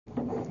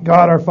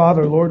God our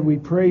Father, Lord, we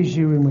praise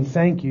you and we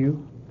thank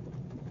you.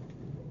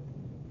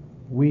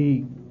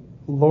 We,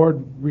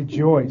 Lord,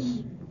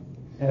 rejoice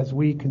as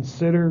we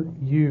consider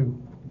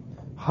you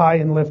high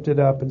and lifted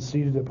up and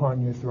seated upon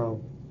your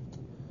throne.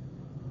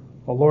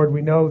 Oh Lord,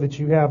 we know that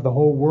you have the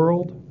whole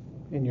world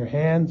in your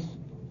hands,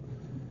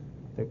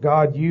 that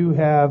God, you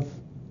have,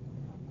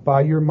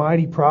 by your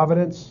mighty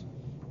providence,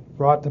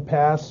 brought to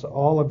pass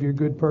all of your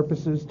good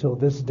purposes till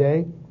this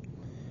day,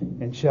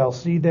 and shall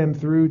see them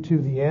through to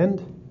the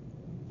end.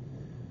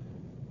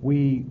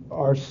 We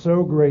are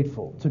so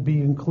grateful to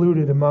be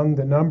included among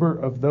the number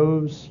of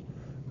those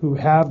who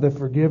have the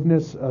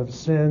forgiveness of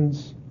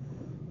sins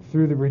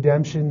through the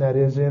redemption that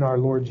is in our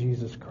Lord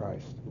Jesus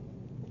Christ.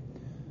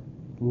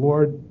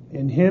 Lord,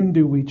 in Him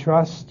do we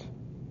trust.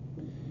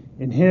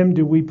 In Him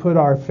do we put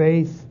our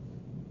faith.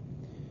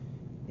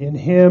 In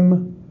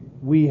Him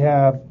we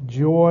have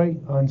joy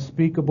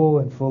unspeakable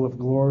and full of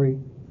glory,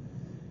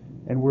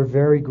 and we're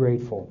very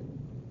grateful.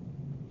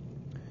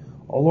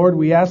 Oh Lord,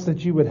 we ask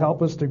that you would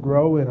help us to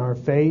grow in our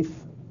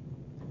faith,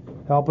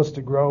 help us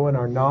to grow in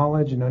our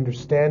knowledge and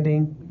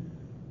understanding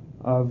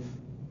of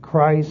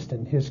Christ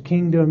and His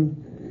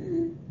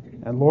kingdom,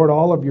 and Lord,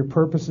 all of your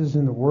purposes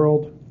in the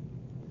world.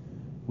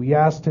 We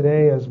ask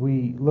today, as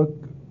we look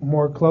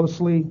more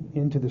closely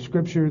into the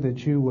Scripture,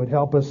 that you would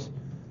help us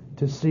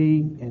to see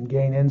and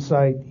gain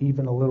insight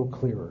even a little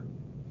clearer.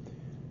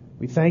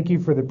 We thank you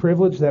for the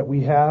privilege that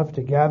we have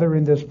to gather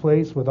in this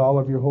place with all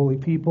of your holy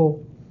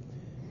people.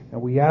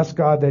 And we ask,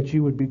 God, that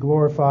you would be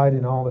glorified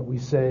in all that we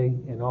say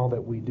and all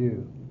that we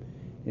do.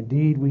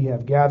 Indeed, we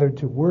have gathered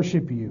to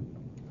worship you,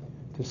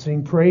 to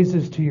sing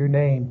praises to your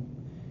name,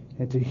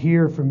 and to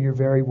hear from your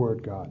very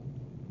word, God.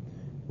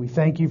 We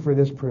thank you for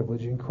this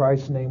privilege. In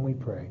Christ's name we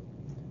pray.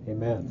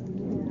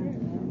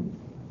 Amen.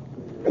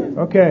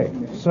 Okay,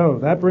 so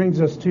that brings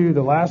us to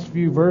the last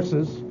few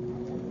verses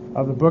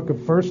of the book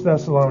of 1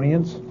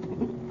 Thessalonians.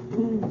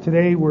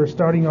 Today we're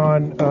starting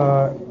on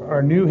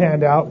our new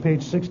handout,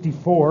 page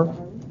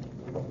 64.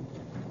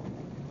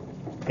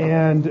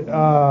 And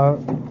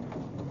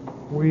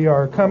we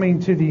are coming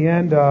to the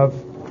end of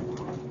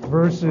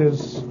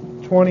verses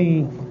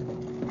 19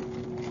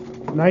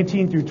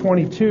 through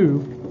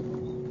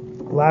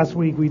 22. Last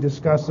week we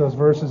discussed those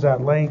verses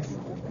at length.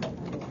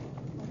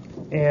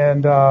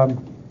 And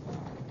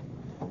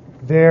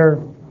there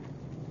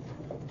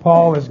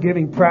Paul is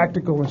giving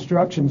practical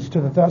instructions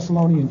to the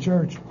Thessalonian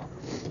church.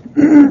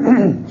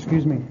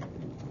 Excuse me.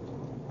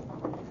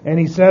 And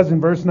he says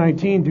in verse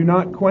 19, "Do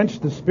not quench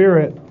the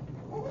spirit.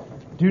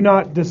 Do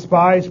not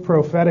despise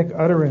prophetic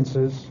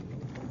utterances,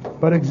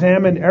 but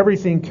examine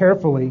everything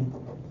carefully.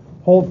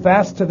 Hold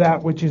fast to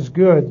that which is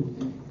good,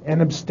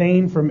 and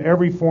abstain from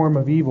every form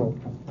of evil."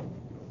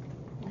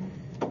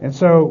 And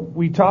so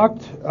we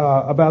talked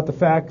about the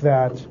fact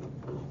that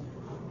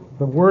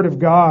the Word of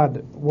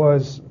God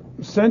was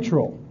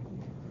central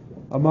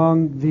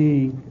among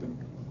the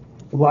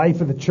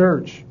life of the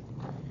church,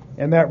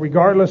 and that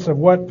regardless of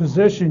what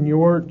position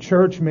your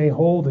church may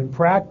hold in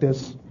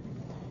practice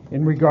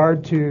in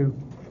regard to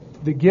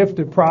the gift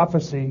of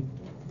prophecy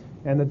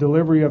and the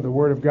delivery of the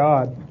Word of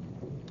God,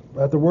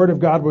 that the Word of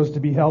God was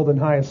to be held in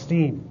high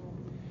esteem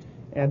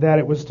and that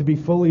it was to be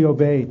fully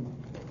obeyed.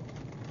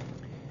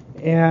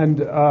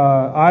 And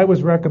I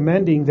was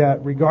recommending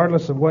that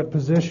regardless of what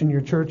position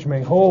your church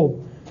may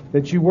hold,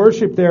 that you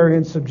worship there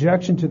in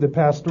subjection to the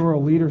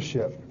pastoral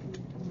leadership.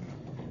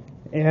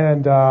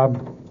 And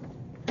of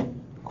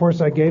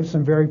course I gave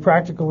some very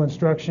practical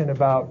instruction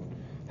about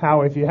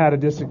how, if you had a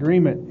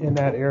disagreement in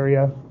that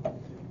area,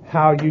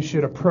 how you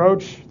should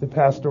approach the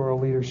pastoral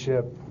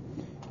leadership.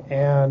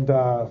 And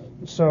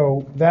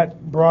so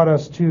that brought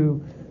us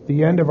to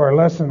the end of our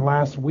lesson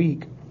last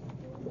week.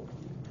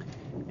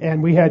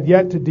 And we had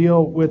yet to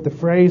deal with the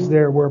phrase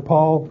there where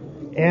Paul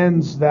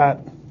ends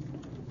that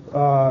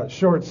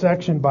short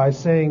section by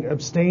saying,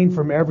 "Abstain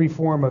from every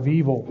form of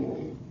evil."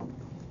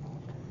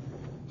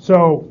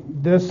 So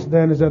this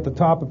then is at the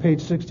top of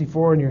page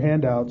 64 in your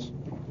handouts.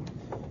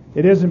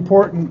 It is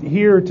important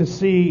here to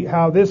see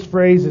how this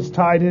phrase is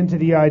tied into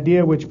the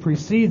idea which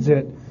precedes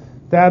it,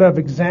 that of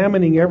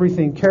examining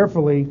everything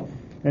carefully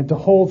and to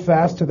hold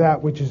fast to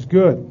that which is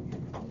good.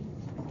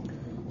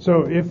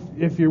 So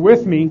if you're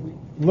with me,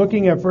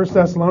 looking at 1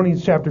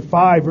 Thessalonians chapter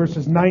 5,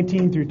 verses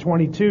 19 through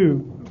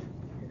 22,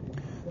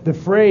 the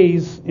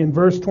phrase in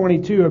verse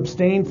 22,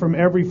 "abstain from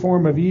every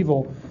form of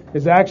evil,"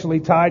 is actually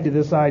tied to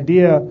this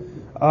idea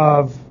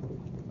of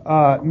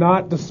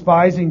not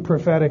despising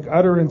prophetic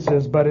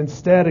utterances, but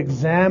instead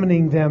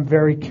examining them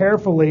very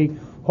carefully,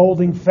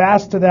 holding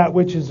fast to that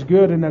which is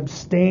good, and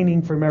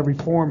abstaining from every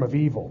form of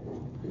evil.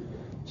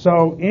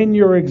 So in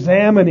your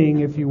examining,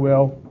 if you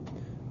will,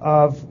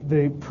 of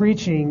the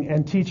preaching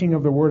and teaching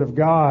of the Word of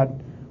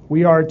God,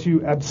 we are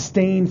to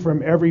abstain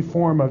from every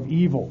form of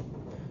evil,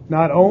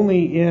 not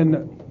only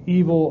in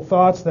evil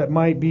thoughts that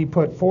might be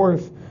put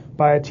forth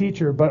by a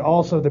teacher, but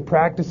also the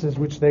practices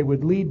which they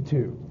would lead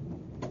to.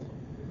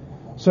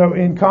 So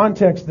in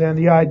context then,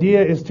 the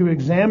idea is to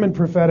examine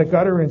prophetic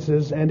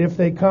utterances, and if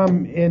they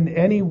come in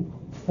any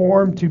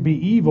form to be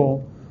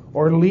evil,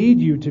 or lead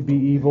you to be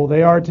evil,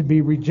 they are to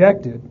be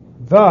rejected.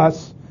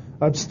 Thus,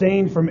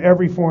 abstain from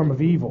every form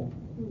of evil.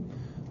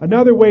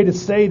 Another way to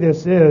say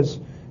this is,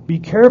 be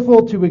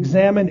careful to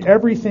examine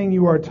everything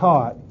you are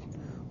taught.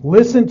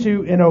 Listen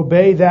to and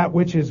obey that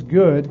which is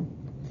good,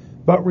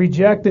 but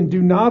reject and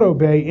do not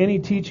obey any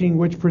teaching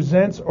which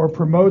presents or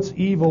promotes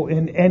evil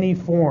in any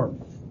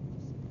form.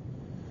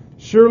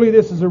 Surely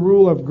this is a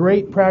rule of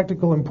great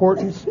practical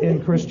importance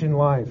in Christian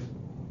life.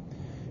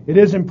 It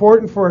is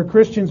important for a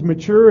Christian's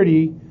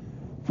maturity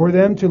for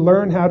them to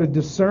learn how to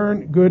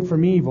discern good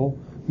from evil,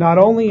 not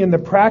only in the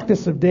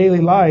practice of daily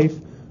life,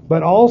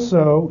 but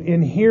also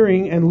in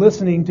hearing and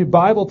listening to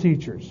Bible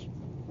teachers.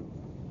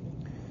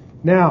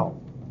 Now,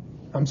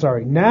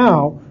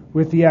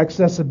 with the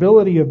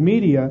accessibility of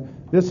media,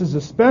 this is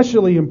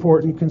especially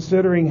important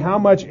considering how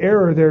much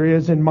error there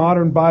is in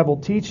modern Bible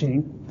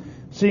teaching,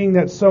 seeing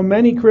that so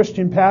many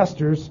Christian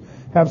pastors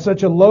have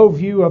such a low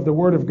view of the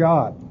Word of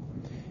God,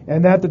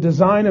 and that the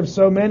design of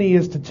so many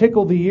is to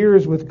tickle the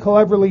ears with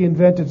cleverly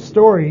invented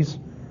stories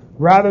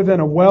rather than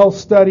a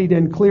well-studied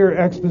and clear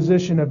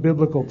exposition of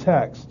biblical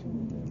text.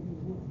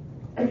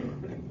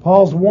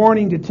 Paul's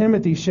warning to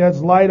Timothy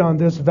sheds light on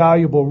this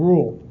valuable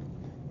rule.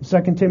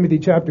 2 Timothy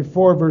chapter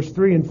 4, verse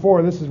 3 and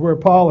 4, this is where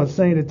Paul is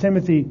saying to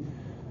Timothy,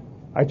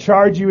 I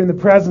charge you in the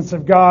presence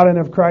of God and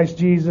of Christ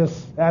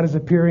Jesus at His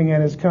appearing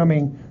and His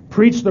coming,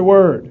 preach the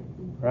word,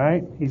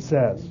 right? He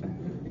says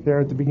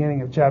there at the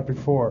beginning of chapter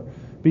 4.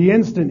 Be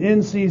instant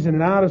in season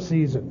and out of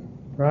season,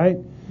 right?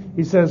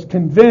 He says,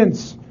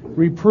 convince,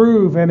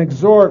 reprove, and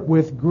exhort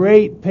with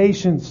great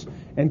patience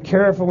and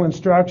careful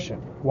instruction.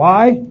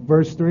 Why?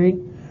 Verse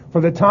 3, for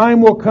the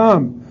time will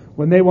come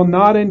when they will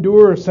not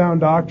endure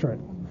sound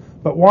doctrine,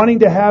 but wanting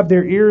to have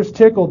their ears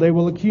tickled, they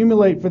will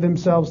accumulate for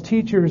themselves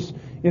teachers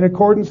in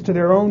accordance to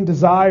their own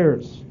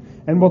desires,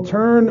 and will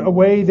turn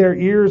away their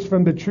ears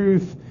from the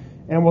truth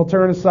and will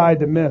turn aside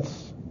to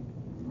myths.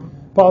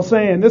 Paul's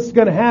saying this is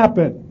going to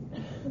happen.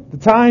 The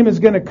time is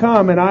going to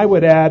come, and I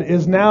would add,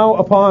 is now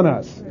upon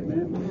us.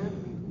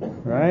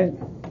 Amen. Right?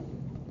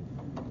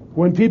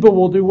 When people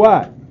will do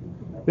what?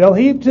 They'll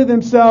heap to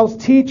themselves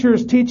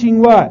teachers teaching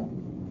what?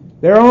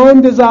 Their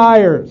own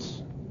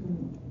desires.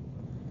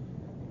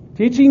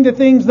 Teaching the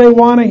things they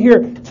want to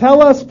hear.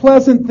 Tell us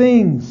pleasant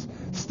things.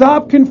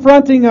 Stop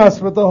confronting us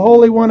with the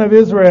Holy One of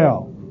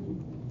Israel.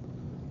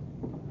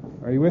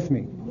 Are you with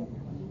me?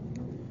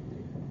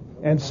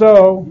 And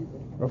so,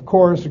 of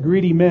course,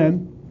 greedy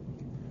men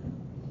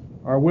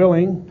are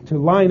willing to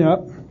line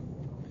up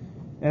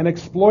and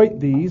exploit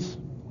these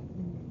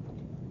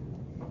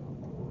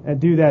and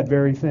do that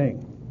very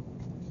thing.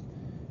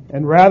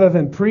 And rather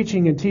than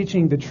preaching and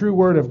teaching the true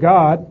Word of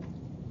God,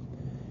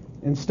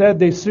 instead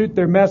they suit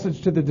their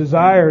message to the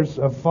desires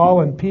of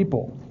fallen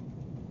people.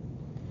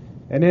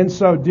 And in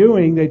so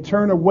doing, they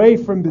turn away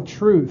from the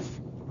truth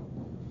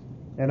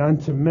and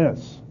unto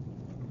myths.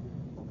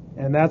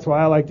 And that's why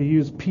I like to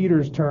use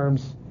Peter's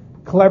terms,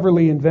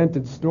 cleverly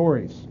invented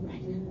stories.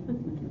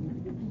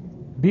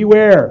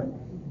 Beware.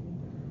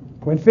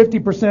 When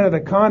 50% of the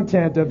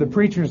content of the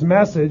preacher's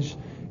message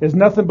is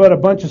nothing but a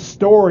bunch of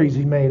stories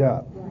he made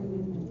up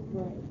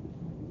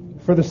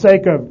for the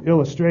sake of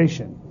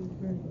illustration.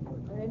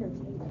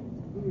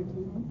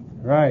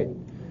 Right.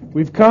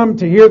 We've come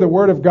to hear the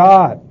Word of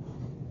God.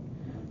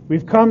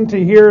 We've come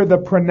to hear the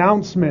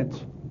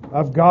pronouncement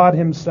of God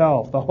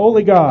Himself, the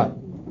Holy God,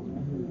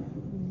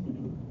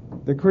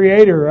 the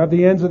Creator of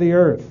the ends of the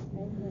earth.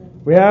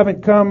 We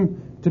haven't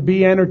come to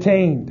be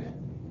entertained.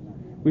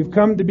 We've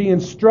come to be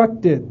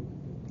instructed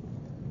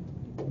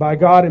by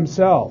God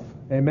Himself.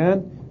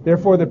 Amen?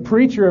 Therefore, the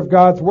preacher of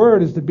God's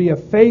Word is to be a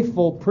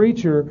faithful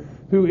preacher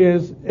who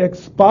is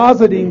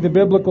expositing the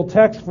biblical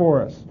text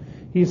for us.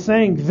 He's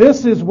saying,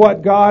 this is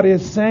what God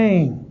is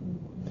saying.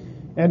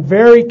 And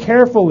very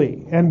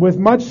carefully and with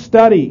much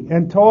study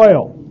and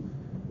toil,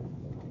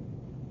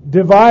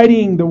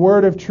 dividing the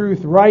word of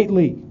truth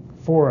rightly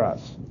for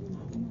us.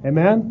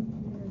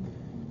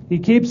 Amen? He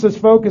keeps us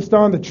focused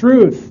on the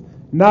truth,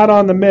 not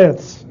on the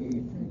myths.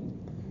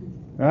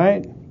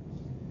 Right?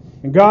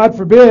 And God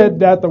forbid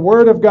that the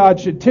Word of God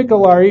should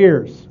tickle our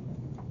ears.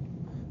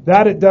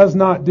 That it does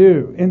not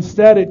do.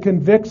 Instead, it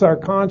convicts our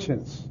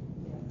conscience.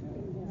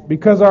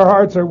 Because our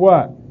hearts are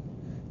what?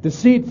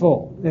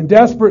 Deceitful and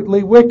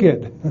desperately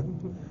wicked.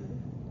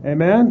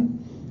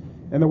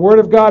 Amen? And the Word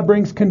of God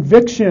brings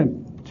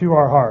conviction to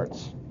our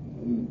hearts.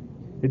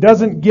 It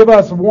doesn't give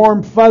us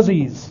warm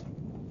fuzzies,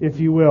 if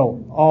you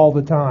will, all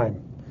the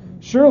time.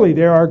 Surely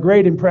there are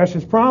great and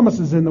precious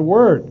promises in the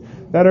Word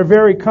that are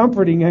very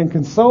comforting and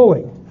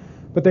consoling.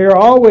 But they are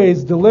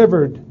always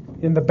delivered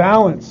in the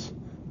balance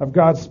of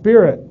God's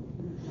Spirit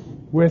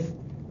with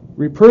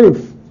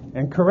reproof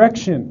and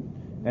correction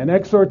and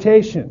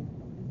exhortation.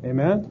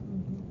 Amen?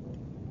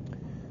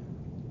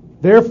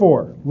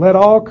 Therefore, let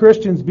all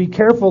Christians be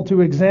careful to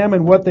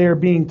examine what they are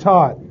being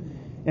taught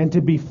and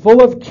to be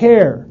full of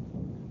care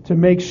to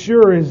make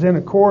sure it is in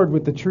accord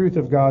with the truth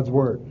of God's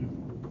Word.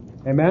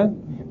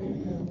 Amen?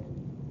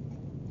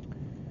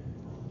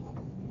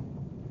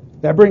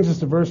 That brings us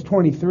to verse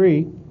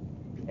 23.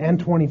 and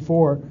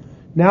 24.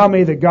 Now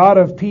may the God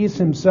of peace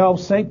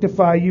himself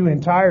sanctify you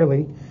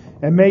entirely,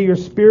 and may your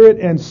spirit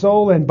and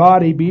soul and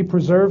body be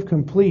preserved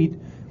complete,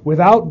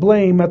 without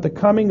blame at the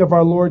coming of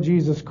our Lord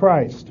Jesus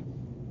Christ.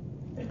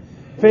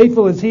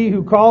 Faithful is he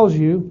who calls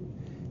you,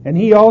 and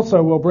he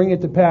also will bring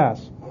it to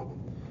pass.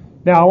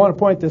 Now I want to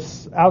point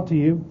this out to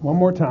you one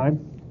more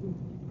time.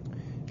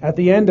 At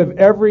the end of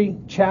every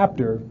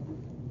chapter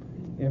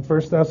in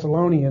 1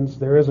 Thessalonians,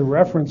 there is a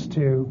reference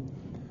to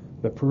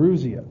the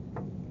Parousia.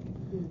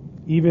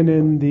 Even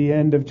in the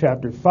end of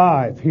chapter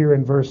 5, here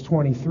in verse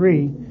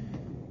 23,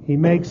 he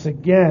makes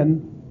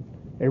again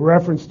a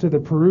reference to the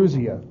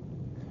Parousia,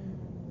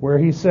 where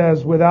he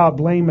says, without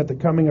blame at the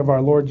coming of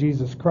our Lord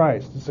Jesus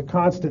Christ. It's a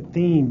constant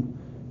theme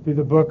through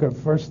the book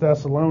of 1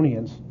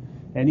 Thessalonians.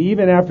 And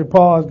even after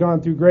Paul has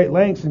gone through great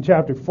lengths in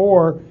chapter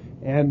 4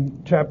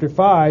 and chapter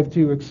 5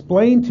 to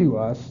explain to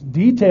us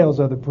details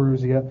of the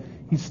Parousia,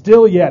 he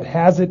still yet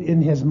has it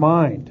in his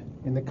mind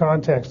in the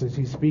context as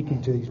he's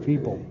speaking to these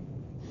people.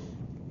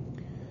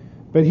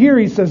 But here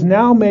he says,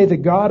 now may the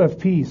God of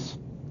peace.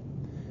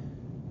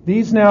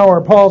 These now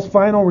are Paul's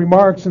final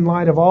remarks in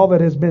light of all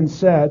that has been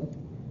said.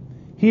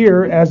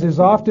 Here, as is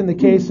often the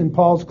case in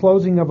Paul's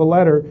closing of a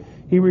letter,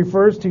 he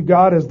refers to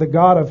God as the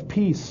God of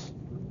peace.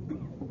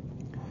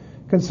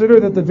 Consider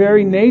that the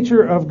very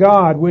nature of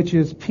God, which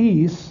is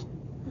peace,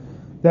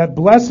 that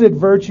blessed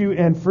virtue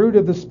and fruit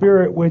of the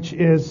Spirit, which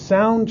is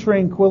sound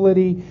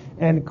tranquility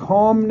and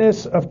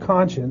calmness of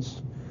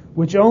conscience,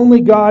 which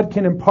only God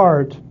can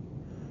impart,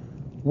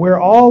 where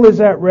all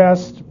is at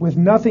rest with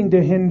nothing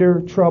to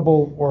hinder,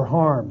 trouble, or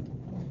harm.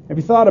 Have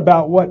you thought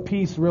about what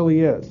peace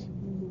really is?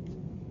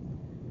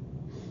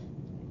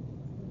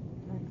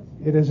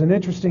 It is an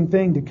interesting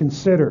thing to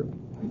consider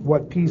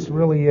what peace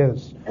really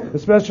is,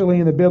 especially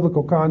in the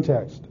biblical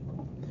context.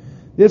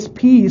 This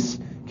peace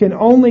can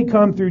only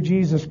come through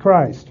Jesus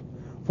Christ,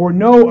 for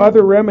no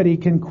other remedy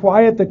can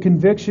quiet the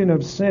conviction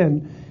of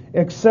sin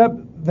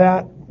except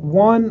that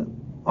one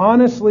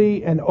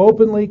honestly and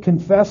openly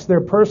confess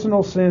their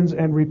personal sins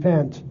and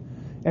repent,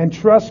 and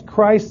trust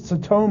Christ's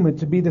atonement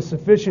to be the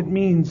sufficient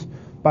means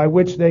by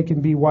which they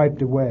can be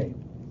wiped away.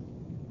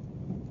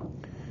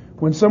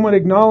 When someone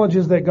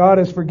acknowledges that God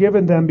has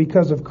forgiven them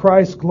because of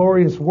Christ's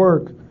glorious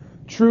work,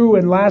 true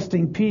and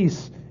lasting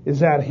peace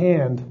is at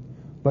hand,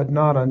 but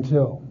not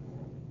until.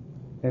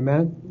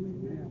 Amen?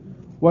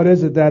 What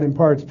is it that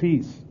imparts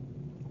peace?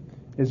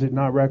 Is it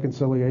not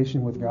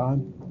reconciliation with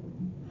God?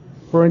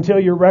 For until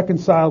you're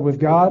reconciled with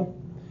God,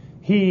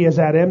 He is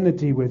at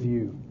enmity with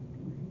you.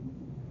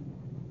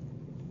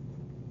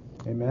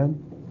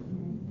 Amen?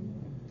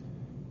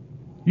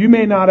 You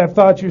may not have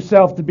thought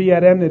yourself to be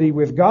at enmity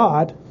with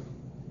God,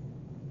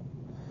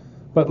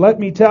 but let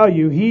me tell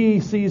you,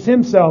 He sees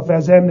Himself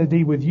as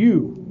enmity with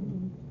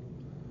you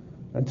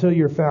until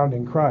you're found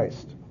in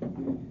Christ.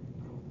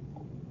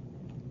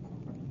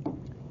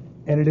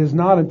 And it is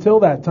not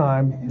until that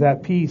time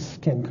that peace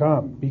can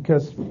come,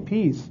 because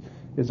peace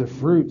is a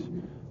fruit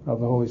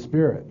of the Holy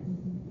Spirit.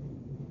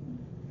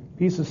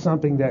 Peace is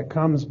something that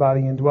comes by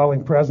the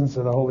indwelling presence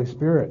of the Holy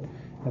Spirit,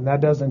 and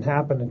that doesn't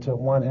happen until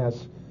one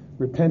has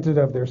repented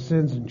of their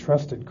sins and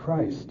trusted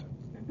Christ.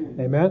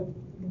 Amen?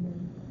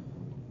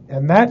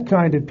 And that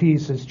kind of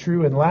peace is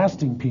true and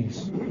lasting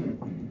peace.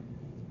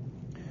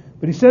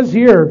 But he says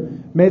here,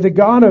 may the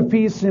God of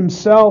peace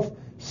Himself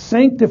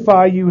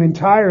sanctify you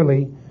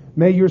entirely.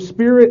 May your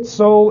spirit,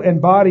 soul,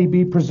 and body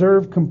be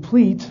preserved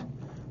complete,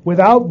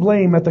 without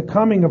blame at the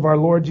coming of our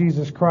Lord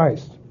Jesus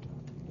Christ.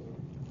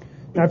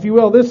 Now, if you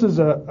will, this is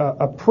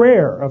a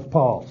prayer of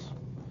Paul's.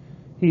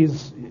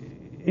 He's,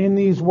 in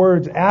these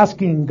words,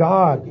 asking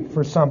God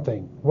for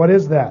something. What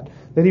is that?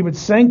 That He would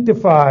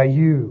sanctify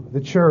you,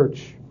 the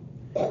church.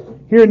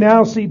 Here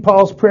now see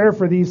Paul's prayer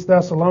for these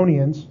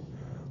Thessalonians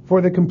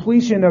for the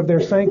completion of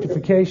their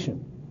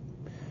sanctification.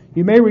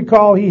 You may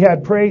recall he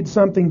had prayed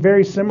something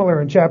very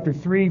similar in chapter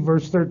 3,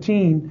 verse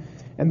 13,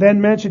 and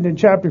then mentioned in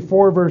chapter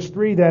 4, verse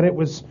 3 that it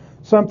was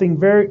something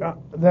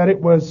that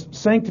it was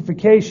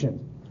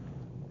sanctification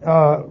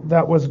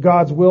that was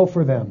God's will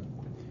for them.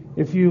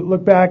 If you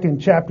look back in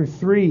chapter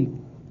 3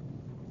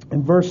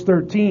 and verse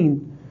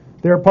 13,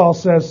 there Paul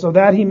says, so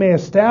that He may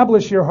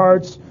establish your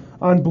hearts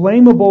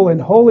unblameable in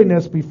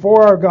holiness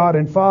before our God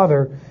and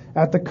Father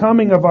at the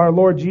coming of our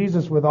Lord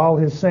Jesus with all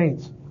His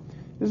saints.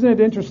 Isn't it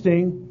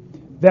interesting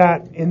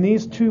that in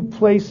these two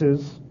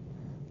places,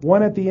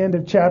 one at the end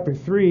of chapter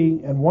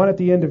 3 and one at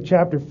the end of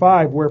chapter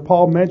 5, where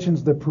Paul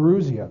mentions the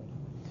Parousia,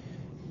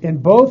 in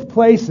both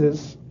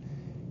places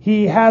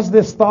he has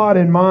this thought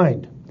in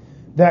mind,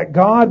 that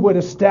God would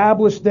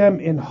establish them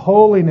in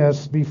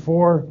holiness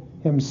before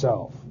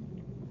Himself.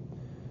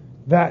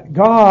 That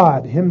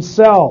God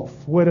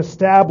Himself would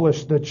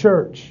establish the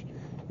church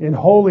in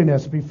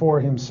holiness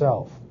before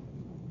Himself.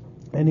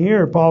 And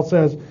here Paul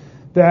says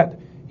that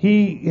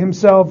He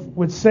Himself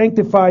would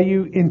sanctify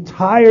you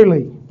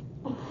entirely,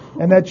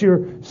 and that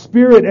your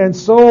spirit and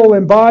soul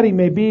and body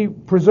may be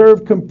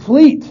preserved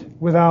complete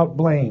without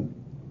blame.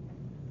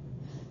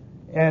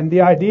 And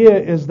the idea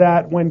is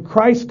that when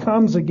Christ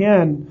comes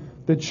again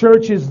The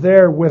church is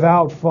there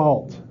without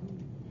fault.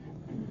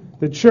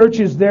 The church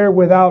is there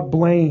without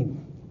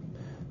blame.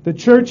 The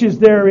church is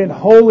there in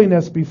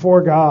holiness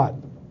before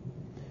God.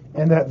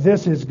 And that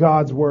this is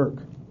God's work.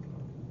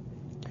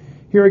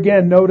 Here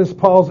again, notice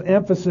Paul's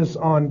emphasis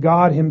on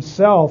God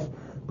himself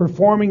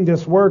performing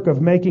this work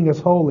of making us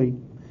holy.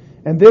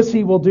 And this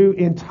he will do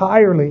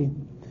entirely,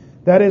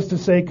 that is to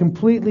say,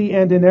 completely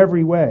and in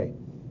every way.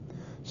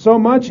 So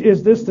much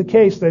is this the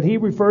case that he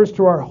refers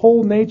to our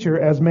whole nature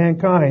as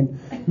mankind.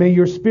 May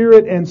your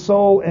spirit and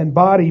soul and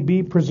body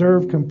be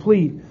preserved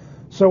complete,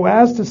 so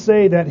as to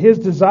say that his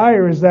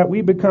desire is that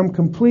we become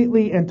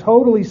completely and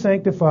totally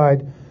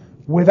sanctified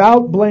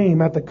without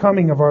blame at the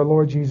coming of our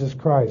Lord Jesus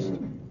Christ.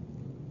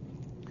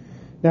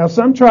 Now,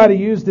 some try to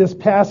use this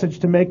passage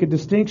to make a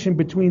distinction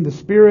between the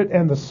spirit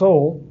and the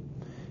soul,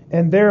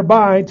 and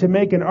thereby to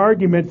make an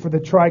argument for the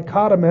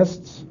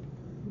trichotomist's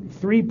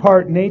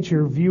three-part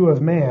nature view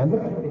of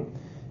man,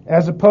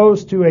 as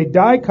opposed to a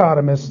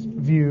dichotomist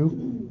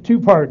view,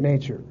 two-part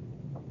nature.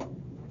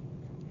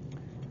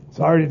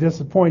 Sorry to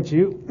disappoint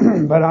you,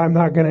 but I'm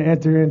not going to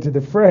enter into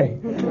the fray.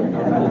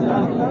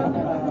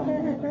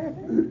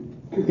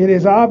 It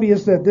is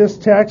obvious that this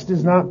text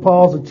is not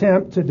Paul's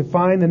attempt to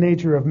define the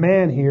nature of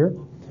man here,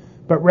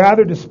 but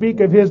rather to speak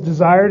of his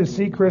desire to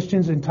see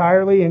Christians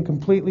entirely and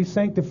completely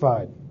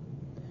sanctified.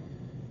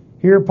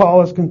 Here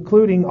Paul is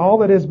concluding all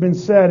that has been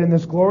said in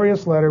this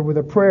glorious letter with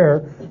a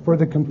prayer for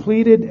the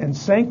completed and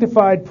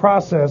sanctified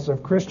process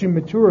of Christian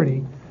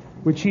maturity,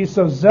 which he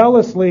so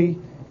zealously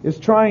is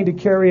trying to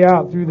carry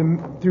out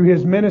through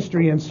his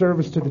ministry and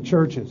service to the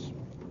churches.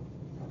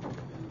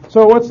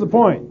 So what's the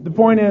point? The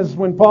point is,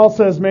 when Paul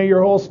says, may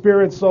your whole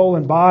spirit, soul,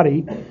 and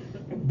body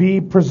be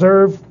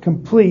preserved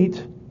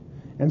complete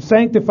and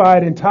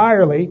sanctified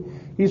entirely,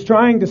 he's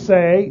trying to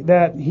say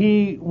that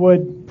he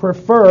would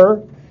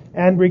prefer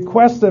and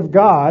request of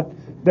God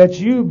that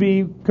you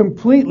be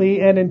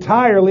completely and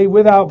entirely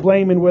without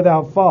blame and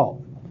without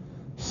fault,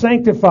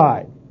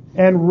 sanctified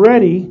and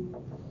ready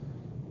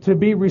to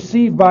be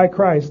received by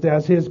Christ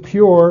as his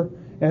pure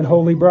and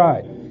holy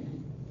bride.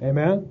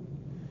 Amen?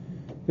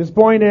 His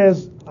point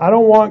is, I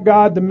don't want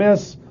God to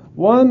miss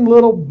one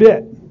little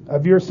bit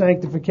of your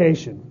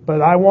sanctification,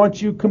 but I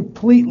want you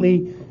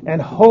completely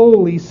and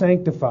wholly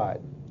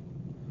sanctified.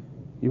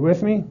 You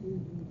with me?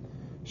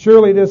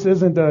 Surely this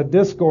isn't a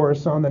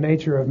discourse on the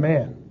nature of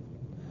man.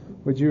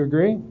 Would you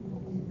agree?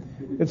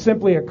 It's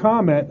simply a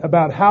comment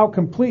about how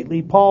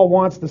completely Paul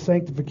wants the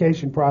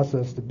sanctification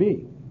process to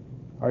be.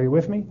 Are you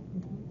with me?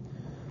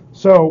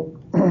 So,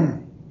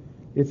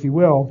 if you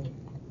will,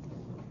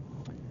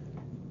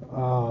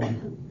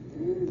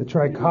 the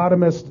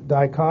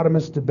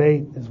trichotomist-dichotomist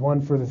debate is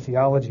one for the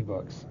theology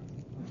books,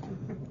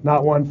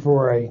 not one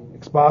for a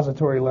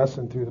expository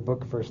lesson through the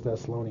book of 1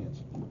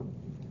 Thessalonians.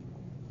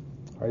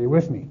 Are you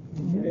with me?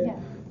 Yeah.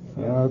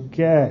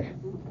 Okay.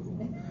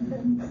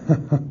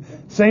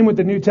 Same with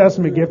the New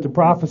Testament gift of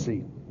prophecy,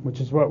 which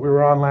is what we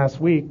were on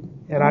last week,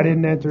 and I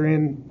didn't enter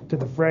into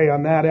the fray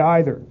on that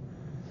either.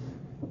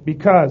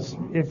 Because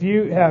if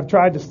you have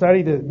tried to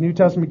study the New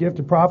Testament gift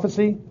of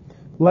prophecy,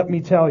 let me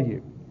tell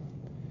you,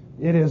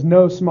 it is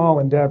no small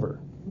endeavor.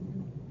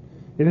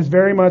 It is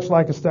very much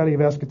like a study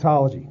of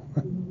eschatology.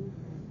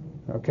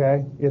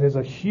 Okay? It is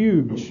a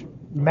huge,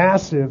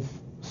 massive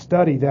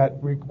study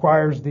that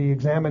requires the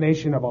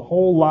examination of a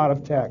whole lot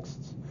of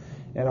texts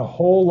and a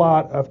whole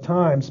lot of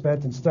time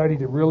spent in study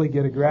to really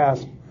get a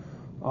grasp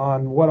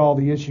on what all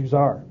the issues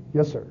are.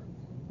 Yes, sir.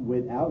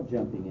 Without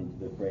jumping into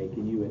the fray,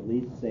 can you at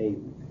least say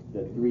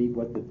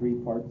what the three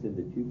parts and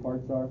the two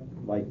parts are?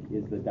 Like,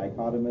 is the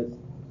dichotomist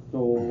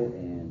soul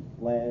and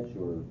flesh,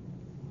 or?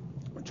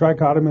 A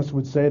trichotomist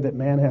would say that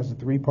man has a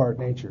three-part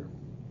nature: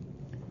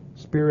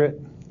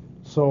 spirit,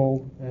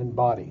 soul, and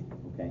body.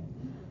 Okay.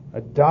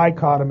 A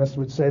dichotomist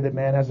would say that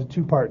man has a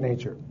two-part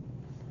nature: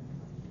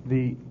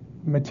 the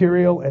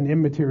material and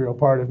immaterial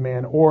part of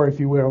man, or, if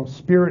you will,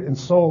 spirit and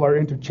soul are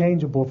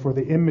interchangeable for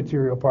the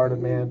immaterial part of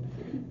man,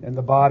 and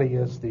the body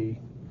is the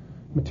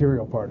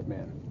material part of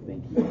man.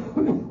 Thank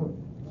you.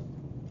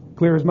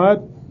 Clear as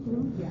mud?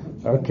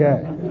 Yeah.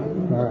 Okay.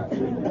 All right.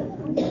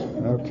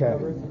 Okay.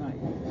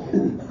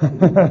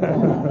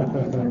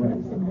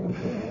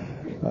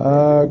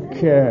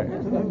 Okay.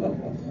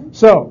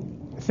 So,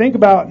 think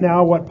about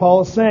now what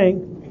Paul is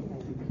saying.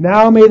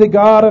 Now may the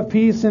God of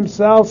peace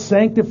himself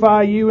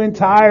sanctify you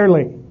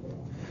entirely.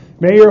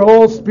 May your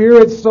whole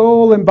spirit,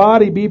 soul, and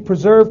body be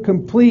preserved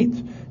complete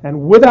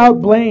and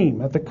without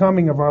blame at the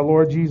coming of our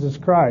Lord Jesus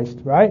Christ.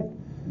 Right?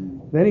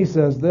 Then he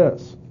says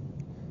this: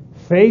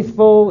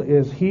 faithful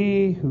is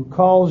he who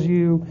calls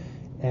you,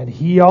 and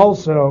he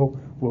also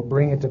will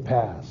bring it to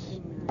pass.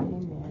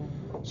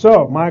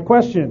 So, my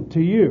question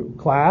to you,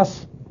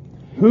 class: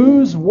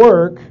 whose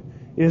work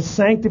is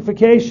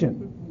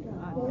sanctification?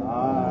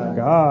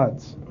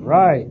 God's.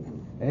 Right.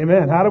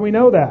 Amen. How do we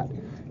know that?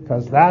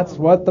 Because that's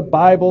what the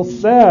Bible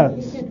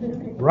says.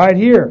 Right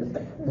here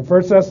in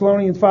 1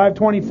 Thessalonians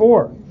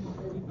 5:24.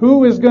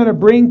 Who is going to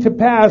bring to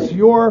pass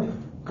your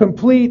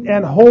complete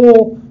and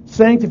whole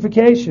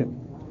sanctification?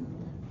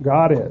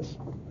 God is.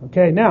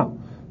 Okay, now,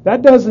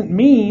 that doesn't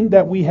mean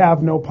that we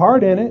have no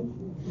part in it.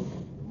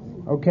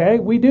 Okay,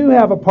 we do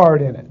have a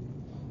part in it.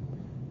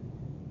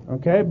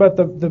 Okay, but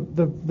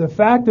the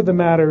fact of the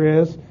matter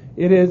is,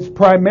 it is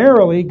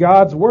primarily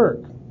God's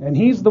work. And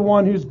He's the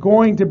one who's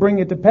going to bring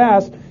it to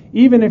pass,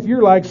 even if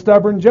you're like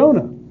stubborn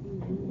Jonah.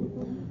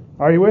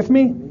 Are you with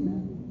me?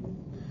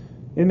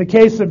 In the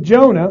case of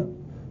Jonah,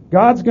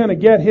 God's going to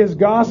get His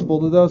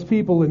gospel to those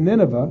people in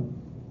Nineveh,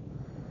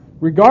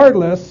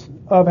 regardless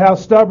of how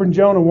stubborn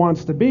Jonah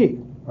wants to be.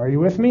 Are you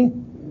with me?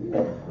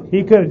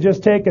 He could have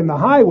just taken the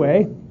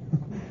highway,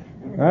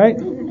 right?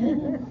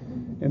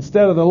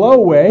 Instead of the low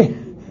way.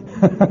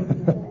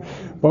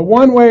 But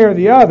one way or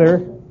the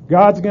other,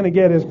 God's going to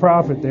get His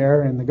prophet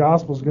there, and the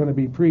gospel's going to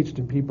be preached,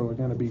 and people are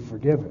going to be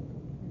forgiven.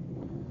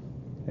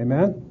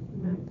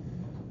 Amen?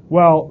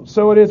 Well,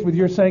 so it is with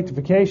your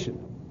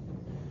sanctification.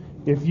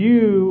 If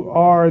you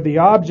are the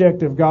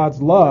object of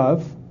God's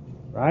love,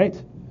 right,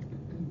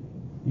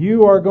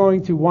 you are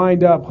going to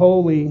wind up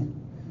holy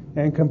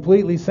and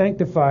completely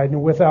sanctified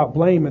and without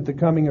blame at the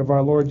coming of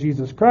our Lord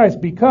Jesus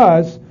Christ,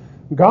 because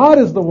God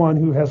is the one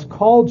who has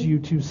called you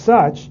to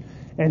such,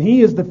 and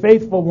He is the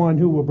faithful one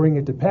who will bring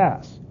it to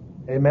pass.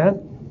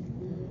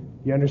 Amen?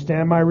 You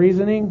understand my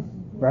reasoning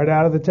right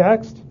out of the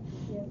text?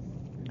 Yes.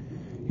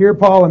 Here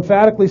Paul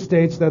emphatically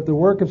states that the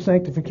work of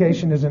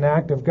sanctification is an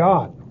act of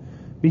God.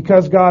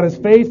 Because God is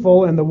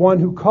faithful and the one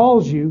who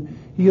calls you,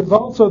 He is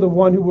also the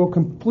one who will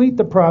complete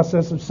the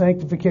process of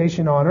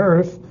sanctification on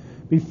earth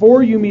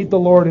before you meet the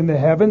Lord in the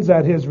heavens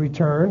at His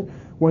return,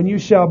 when you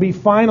shall be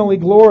finally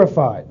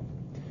glorified.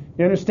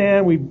 You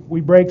understand?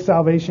 We break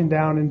salvation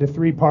down into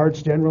three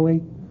parts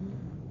generally.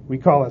 We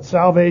call it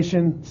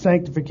salvation,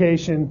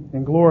 sanctification,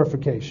 and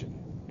glorification.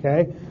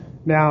 Okay?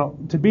 Now,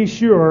 to be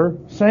sure,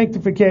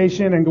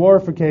 sanctification and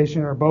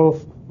glorification are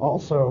both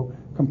also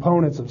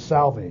components of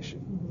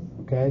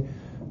salvation. Okay?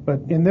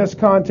 But in this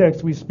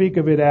context, we speak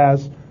of it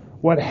as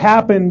what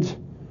happened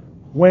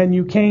when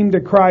you came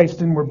to Christ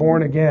and were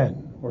born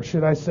again. Or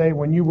should I say,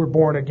 when you were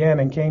born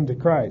again and came to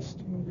Christ.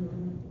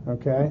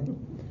 Okay?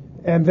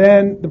 And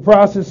then the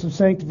process of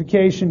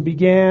sanctification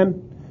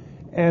began,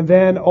 and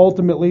then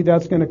ultimately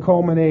that's going to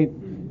culminate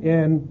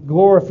in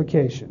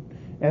glorification.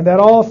 And that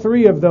all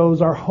three of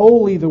those are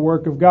wholly the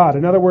work of God.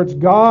 In other words,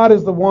 God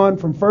is the one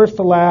from first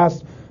to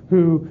last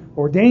who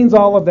ordains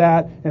all of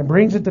that and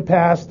brings it to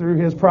pass through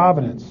His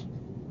providence.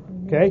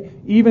 Okay?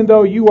 Even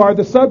though you are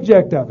the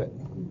subject of it.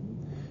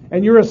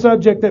 And you're a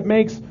subject that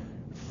makes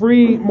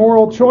free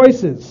moral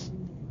choices.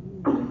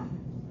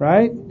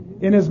 Right?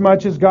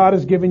 Inasmuch as God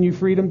has given you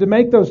freedom to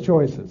make those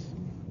choices.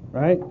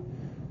 Right?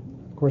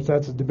 Of course,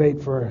 that's a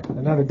debate for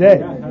another day.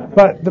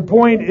 But the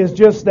point is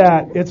just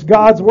that it's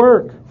God's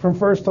work from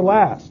first to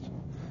last.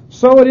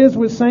 So it is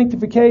with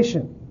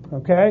sanctification.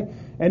 Okay?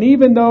 And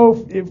even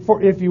though,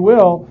 if you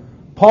will,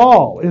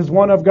 Paul is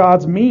one of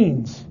God's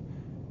means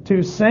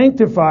to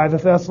sanctify the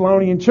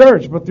Thessalonian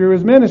church, but through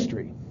his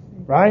ministry.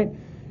 Right?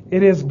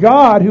 It is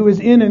God who is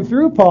in and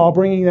through Paul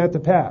bringing that to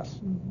pass.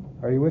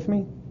 Are you with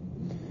me?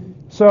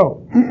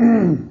 So,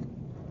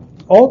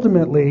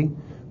 ultimately,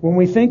 when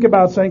we think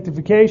about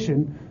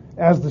sanctification,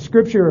 as the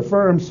Scripture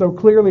affirms so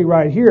clearly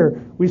right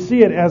here, we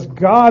see it as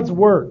God's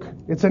work.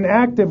 It's an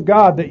act of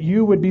God that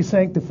you would be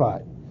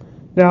sanctified.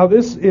 Now,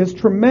 this is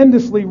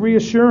tremendously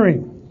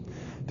reassuring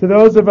to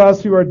those of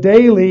us who are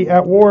daily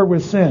at war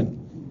with sin.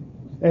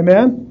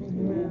 Amen?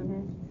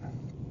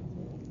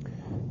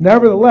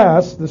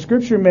 Nevertheless, the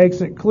Scripture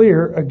makes it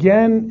clear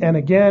again and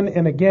again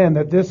and again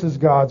that this is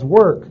God's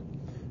work.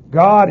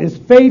 God is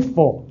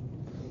faithful,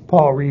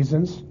 Paul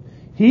reasons.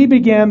 He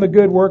began the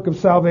good work of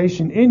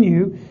salvation in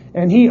you,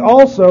 and He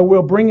also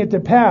will bring it to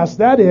pass.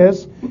 That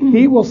is,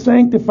 He will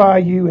sanctify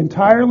you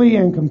entirely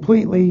and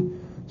completely,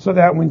 so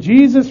that when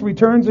Jesus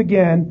returns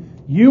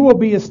again, you will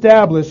be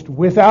established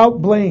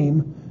without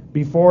blame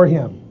before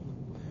Him.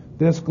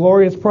 This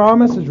glorious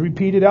promise is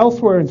repeated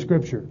elsewhere in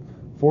Scripture.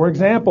 For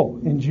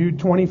example, in Jude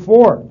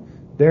 24,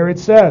 there it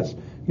says,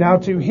 "Now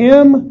to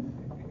Him,"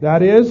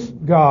 that is,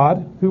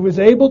 God, "who is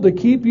able to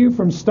keep you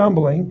from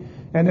stumbling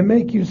and to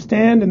make you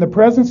stand in the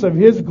presence of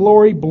His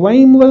glory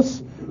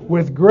blameless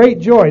with great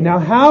joy." Now,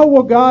 how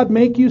will God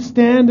make you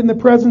stand in the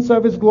presence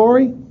of His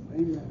glory?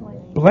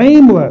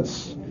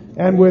 Blameless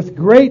and with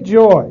great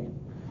joy.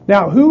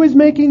 Now, who is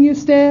making you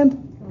stand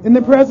in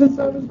the presence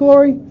of His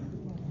glory?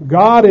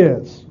 God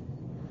is.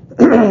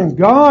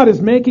 God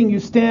is making you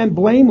stand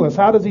blameless.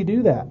 How does He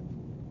do that?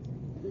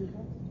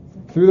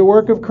 Through the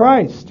work of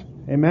Christ.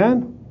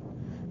 Amen?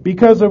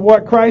 Because of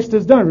what Christ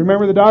has done.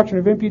 Remember the doctrine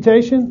of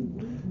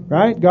imputation?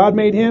 Right? God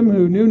made Him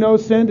who knew no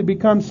sin to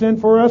become sin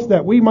for us,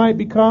 that we might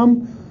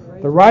become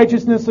the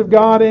righteousness of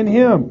God in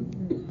Him.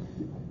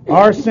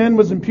 Our sin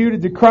was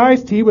imputed to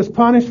Christ. He was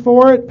punished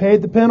for it,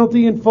 paid the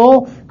penalty in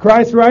full.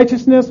 Christ's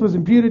righteousness was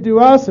imputed to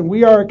us, and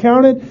we are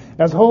accounted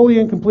as holy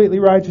and completely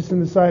righteous in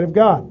the sight of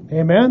God.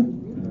 Amen?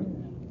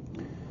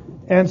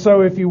 And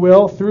so, if you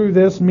will, through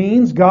this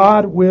means,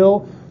 God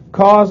will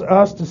cause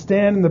us to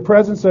stand in the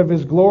presence of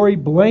His glory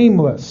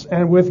blameless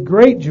and with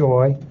great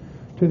joy,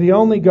 To the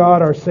only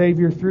God, our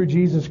Savior, through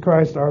Jesus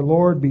Christ our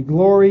Lord, be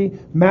glory,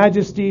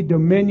 majesty,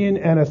 dominion,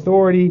 and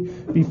authority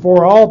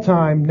before all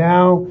time,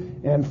 now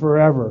and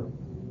forever.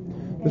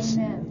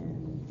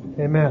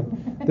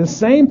 Amen. The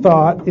same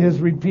thought is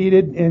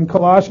repeated in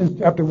Colossians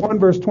chapter 1,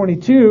 verse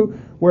 22,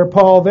 where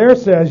Paul there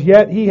says,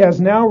 "Yet he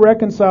has now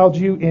reconciled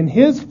you in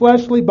his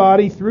fleshly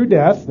body through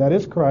death," that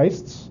is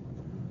Christ's,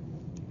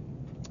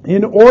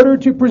 "in order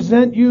to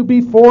present you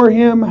before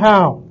him,"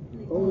 how?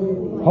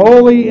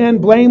 Holy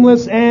and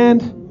blameless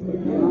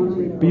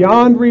and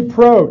beyond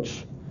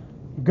reproach.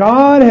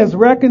 God has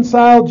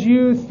reconciled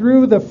you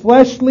through the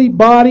fleshly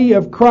body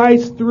of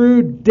Christ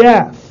through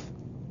death.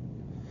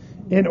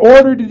 In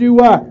order to do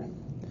what?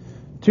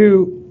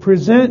 To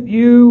present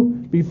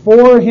you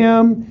before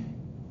him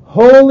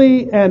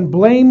holy and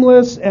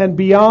blameless and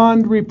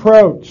beyond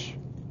reproach.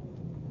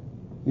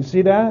 You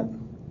see that?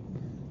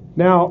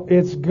 Now,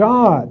 it's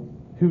God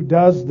who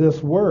does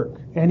this work,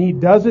 and he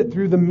does it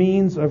through the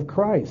means of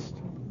Christ.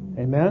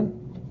 Amen?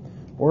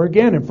 Or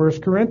again in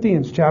 1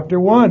 Corinthians chapter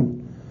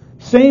 1.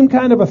 Same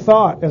kind of a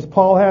thought as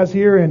Paul has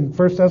here in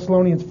 1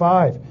 Thessalonians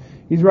 5.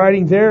 He's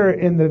writing there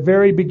in the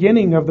very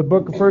beginning of the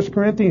book of 1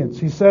 Corinthians.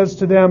 He says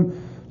to them,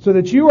 "So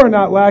that you are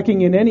not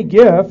lacking in any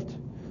gift,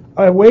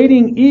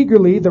 awaiting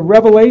eagerly the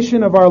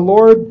revelation of our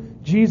Lord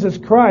Jesus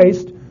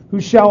Christ, who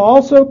shall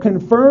also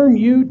confirm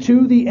you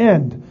to the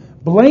end,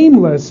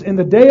 blameless in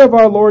the day of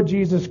our Lord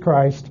Jesus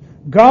Christ.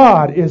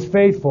 God is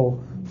faithful,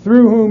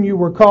 through whom you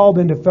were called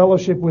into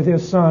fellowship with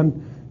his Son,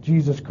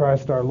 Jesus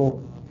Christ our Lord."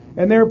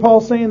 And there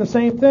Paul's saying the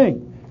same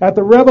thing. At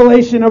the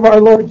revelation of our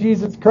Lord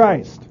Jesus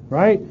Christ,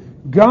 right?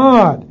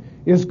 God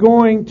is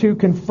going to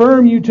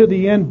confirm you to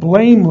the end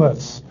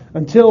blameless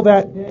until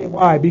that day.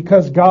 Why?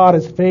 Because God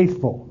is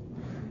faithful.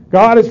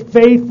 God is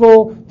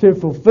faithful to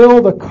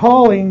fulfill the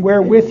calling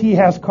wherewith he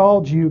has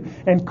called you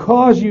and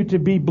cause you to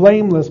be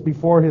blameless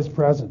before his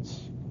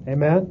presence.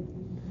 Amen?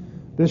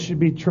 This should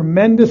be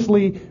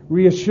tremendously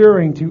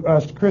reassuring to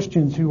us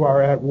Christians who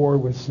are at war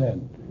with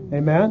sin.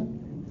 Amen?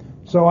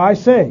 So I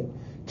say,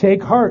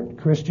 take heart,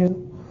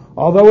 Christian.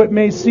 Although it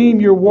may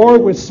seem your war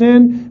with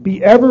sin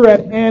be ever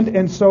at hand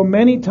and so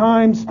many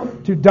times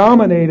to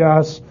dominate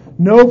us,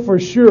 know for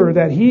sure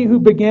that he who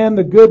began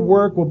the good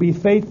work will be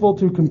faithful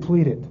to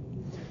complete it.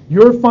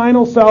 Your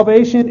final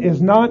salvation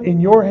is not in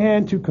your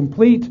hand to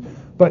complete,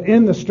 but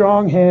in the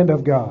strong hand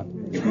of God.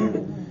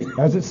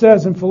 As it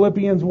says in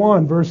Philippians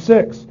 1, verse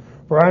 6,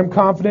 "For I am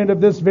confident of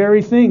this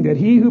very thing, that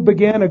he who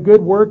began a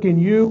good work in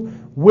you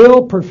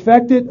will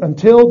perfect it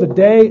until the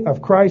day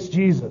of Christ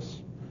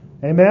Jesus."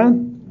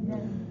 Amen?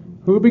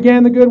 Who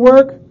began the good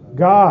work?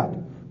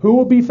 God. Who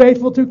will be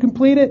faithful to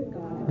complete it?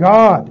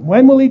 God.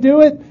 When will he do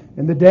it?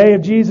 In the day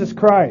of Jesus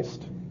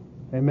Christ.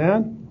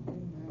 Amen?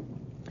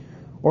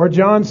 Or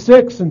John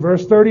 6 and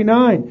verse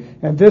 39,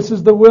 "And this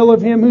is the will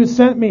of him who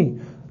sent me,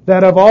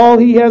 that of all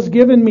he has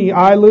given me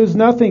I lose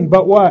nothing,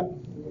 but what?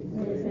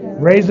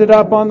 Raise it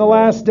up on the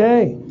last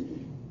day."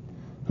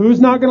 Who's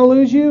not going to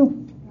lose you?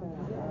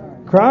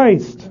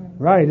 Christ.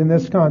 Right, in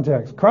this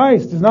context.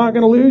 Christ is not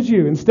going to lose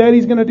you. Instead,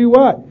 he's going to do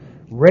what?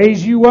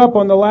 Raise you up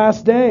on the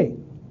last day.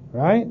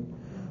 Right?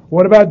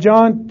 What about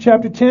John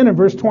chapter 10 and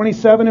verse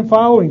 27 and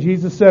following?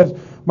 Jesus says,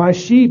 "My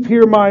sheep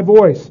hear my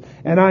voice,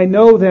 and I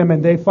know them,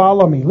 and they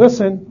follow me."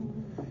 Listen.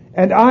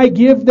 "And I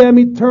give them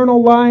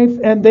eternal life,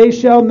 and they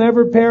shall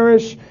never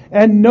perish,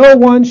 and no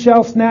one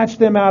shall snatch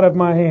them out of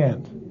my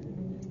hand."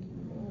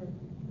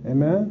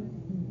 Amen?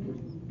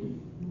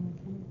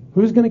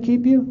 Who's going to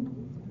keep you?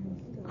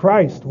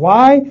 Christ.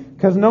 Why?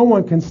 Because no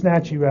one can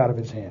snatch you out of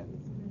his hand.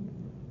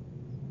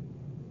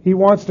 He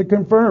wants to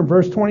confirm.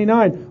 Verse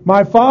 29,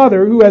 "My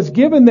Father, who has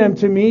given them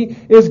to me,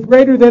 is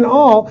greater than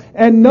all,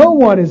 and no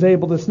one is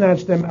able to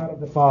snatch them out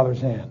of the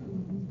Father's hand."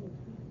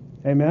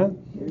 Amen?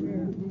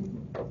 Amen.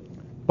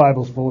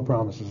 Bible's full of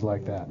promises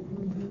like that.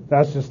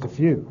 That's just a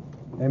few.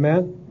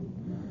 Amen?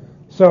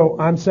 So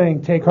I'm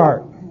saying take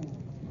heart.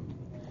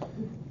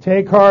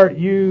 Take heart,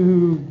 you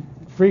who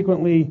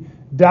frequently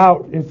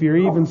doubt if you're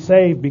even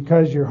saved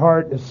because your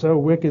heart is so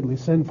wickedly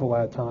sinful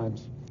at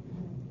times.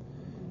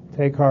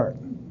 Take heart.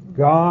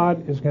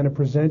 God is going to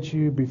present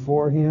you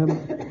before him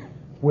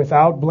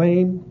without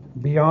blame,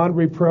 beyond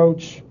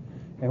reproach,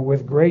 and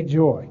with great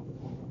joy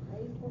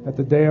at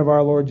the day of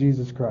our Lord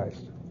Jesus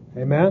Christ.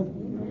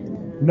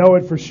 Amen? Know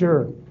it for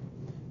sure.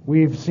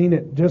 We've seen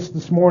it just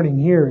this morning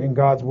here in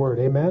God's Word.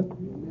 Amen?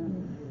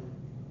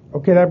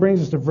 Okay, that brings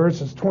us to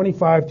verses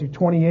 25 through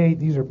 28.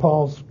 These are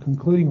Paul's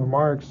concluding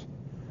remarks.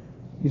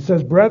 He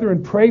says,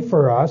 "Brethren, pray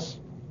for us.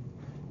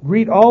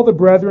 Greet all the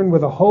brethren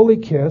with a holy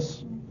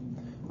kiss.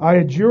 I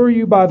adjure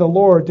you by the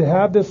Lord to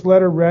have this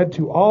letter read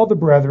to all the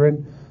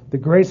brethren. The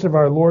grace of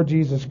our Lord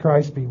Jesus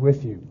Christ be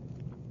with you."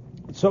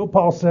 So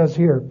Paul says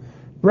here,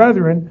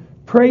 "Brethren,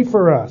 pray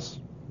for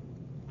us."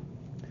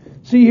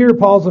 See here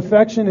Paul's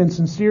affection and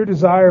sincere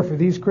desire for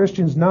these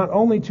Christians not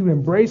only to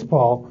embrace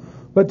Paul,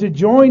 but to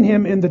join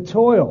him in the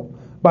toil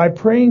by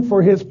praying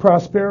for his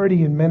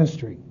prosperity in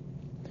ministry.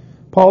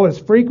 Paul is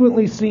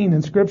frequently seen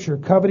in Scripture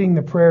coveting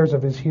the prayers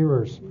of his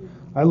hearers.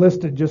 I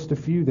listed just a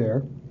few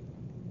there.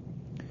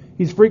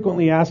 he's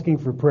frequently asking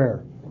for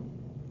prayer.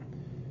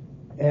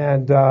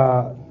 And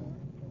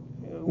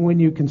when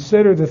you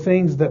consider the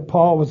things that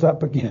Paul was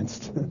up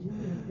against,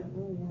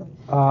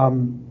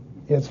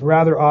 it's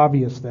rather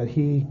obvious that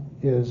he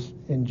is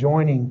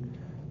enjoining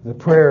the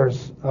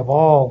prayers of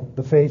all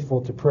the faithful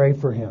to pray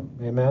for him.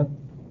 Amen?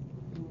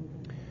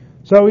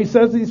 So he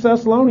says to these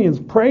Thessalonians,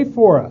 pray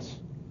for us.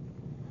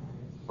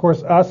 Of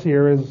course, us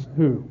here is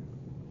who?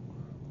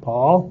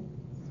 Paul,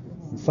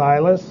 and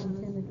Silas,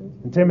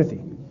 and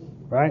Timothy.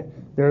 Right?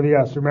 They're the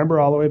us. Remember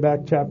all the way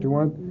back to chapter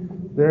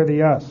 1? They're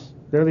the us.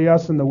 They're the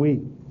us and the we.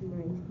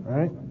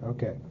 Right?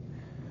 Okay.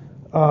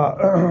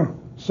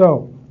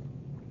 So,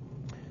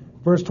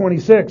 verse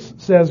 26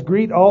 says,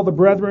 greet all the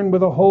brethren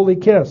with a holy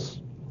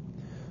kiss.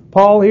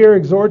 Paul here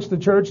exhorts the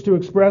church to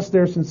express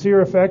their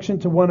sincere affection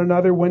to one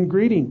another when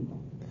greeting.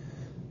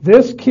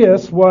 This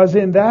kiss was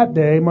in that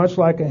day much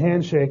like a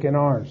handshake in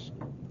ours.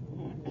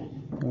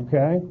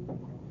 Okay?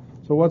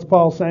 So what's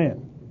Paul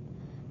saying?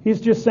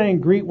 He's just saying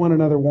greet one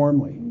another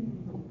warmly.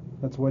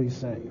 That's what he's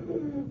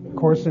saying. Of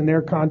course, in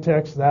their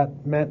context,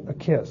 that meant a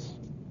kiss.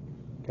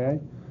 Okay?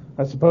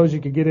 I suppose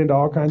you could get into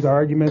all kinds of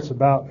arguments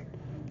about,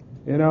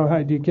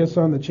 how do you kiss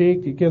on the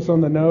cheek? Do you kiss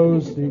on the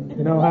nose?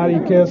 How do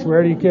you kiss?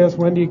 Where do you kiss?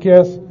 When do you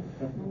kiss?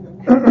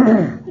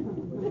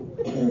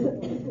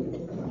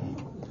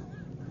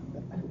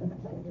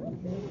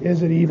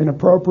 Is it even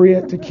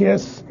appropriate to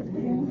kiss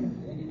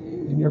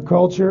in your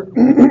culture?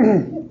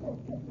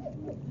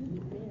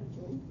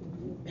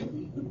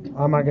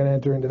 I'm not going to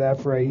enter into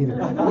that fray either.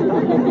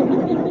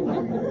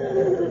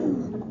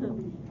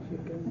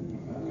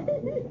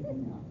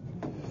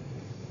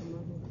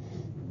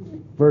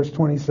 Verse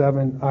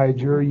 27, I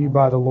adjure you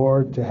by the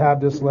Lord to have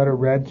this letter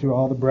read to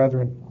all the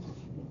brethren.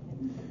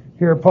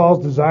 Here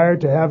Paul's desire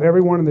to have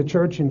everyone in the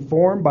church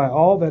informed by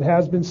all that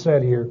has been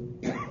said here.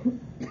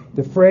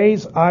 The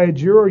phrase, I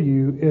adjure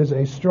you, is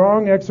a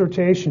strong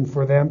exhortation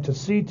for them to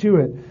see to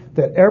it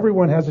that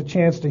everyone has a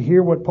chance to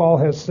hear what Paul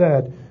has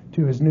said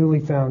to his newly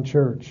found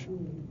church.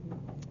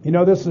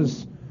 This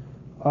is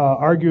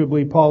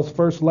arguably Paul's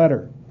first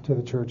letter to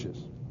the churches.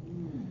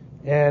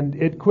 And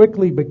it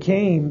quickly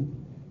became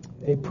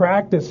a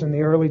practice in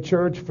the early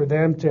church for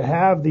them to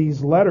have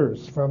these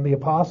letters from the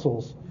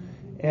apostles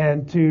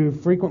and to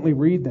frequently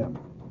read them.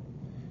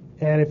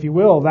 And if you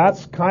will,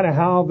 that's kind of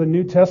how the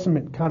New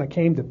Testament kind of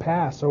came to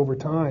pass over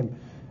time,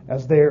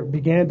 as there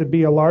began to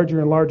be a larger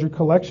and larger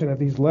collection of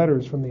these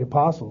letters from the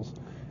apostles.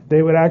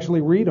 They would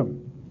actually read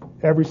them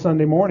every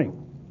Sunday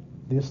morning.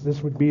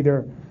 This would be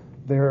their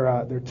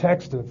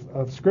text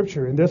of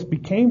Scripture, and this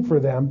became for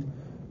them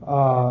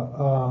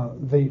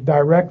the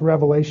direct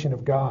revelation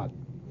of God.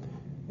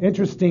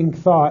 Interesting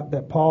thought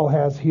that Paul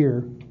has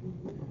here.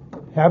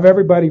 Have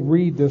everybody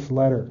read this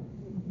letter.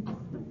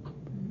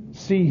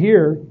 See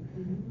here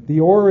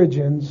the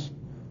origins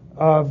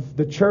of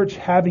the church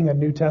having a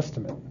New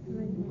Testament.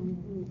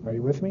 Are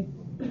you with me?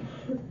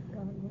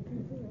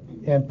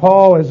 And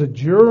Paul is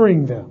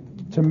adjuring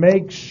them to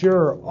make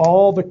sure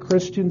all the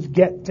Christians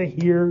get to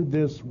hear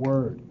this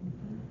word.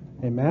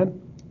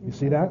 Amen? You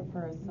see that?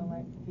 For a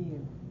select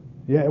few.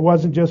 Yeah, it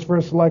wasn't just for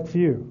a select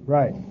few.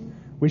 Right.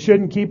 We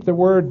shouldn't keep the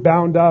word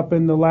bound up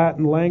in the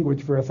Latin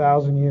language for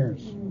 1,000 years.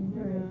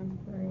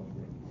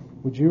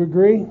 Would you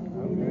agree?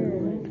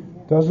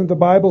 Doesn't the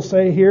Bible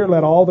say here,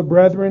 let all the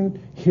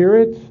brethren hear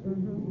it?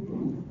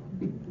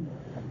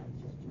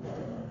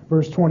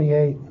 Verse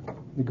 28,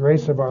 the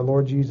grace of our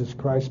Lord Jesus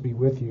Christ be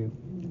with you.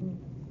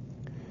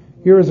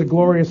 Here is a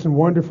glorious and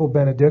wonderful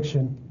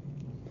benediction.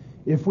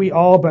 If we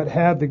all but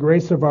had the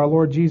grace of our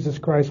Lord Jesus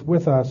Christ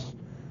with us,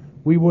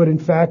 we would in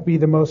fact be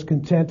the most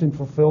content and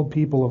fulfilled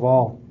people of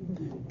all.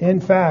 In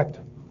fact,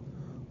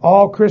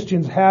 all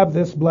Christians have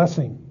this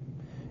blessing,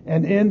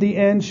 and in the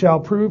end shall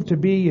prove to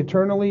be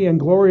eternally and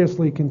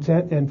gloriously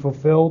content and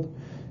fulfilled,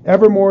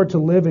 evermore to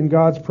live in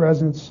God's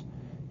presence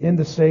in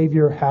the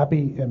Savior,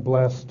 happy and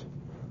blessed,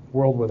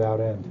 world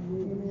without end.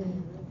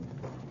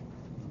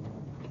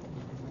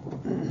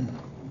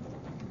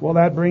 Well,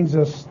 that brings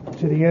us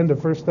to the end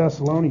of 1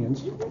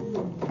 Thessalonians.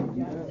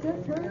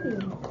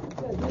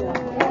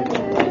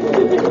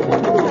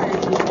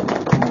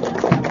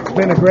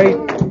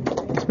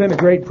 It's been a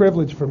great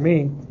privilege for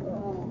me.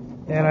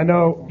 And I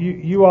know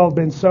you all have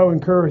been so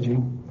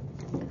encouraging.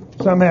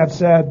 Some have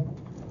said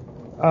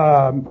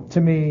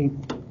to me,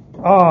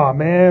 oh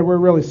man, we're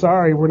really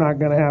sorry we're not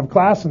going to have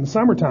class in the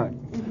summertime.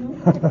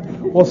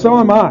 Well, so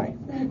am I.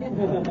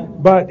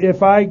 But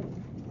if I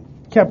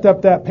kept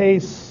up that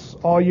pace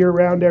all year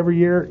round every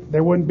year,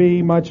 there wouldn't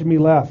be much of me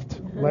left,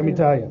 let me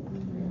tell you.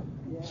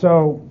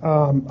 So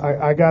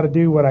I got to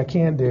do what I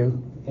can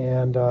do.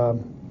 And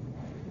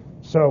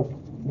so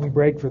we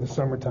break for the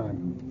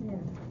summertime.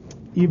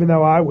 Even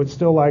though I would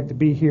still like to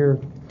be here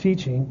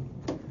teaching,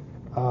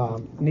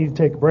 need to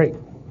take a break.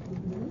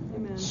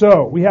 Amen.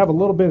 So we have a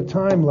little bit of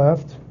time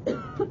left,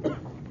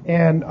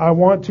 and I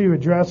want to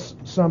address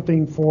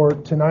something for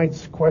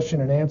tonight's question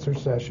and answer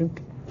session.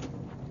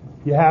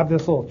 You have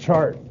this little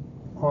chart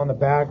on the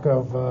back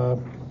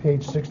of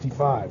page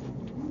 65.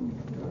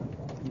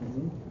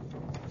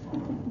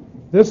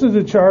 This is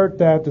a chart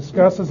that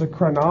discusses a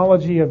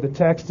chronology of the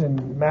text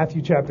in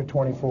Matthew chapter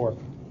 24.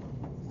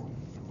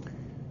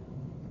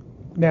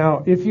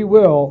 Now, if you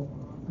will,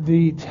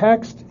 the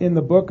text in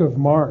the book of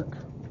Mark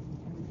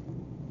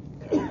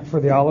for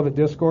the Olivet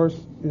Discourse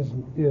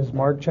is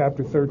Mark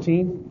chapter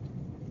 13.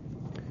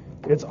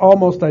 It's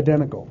almost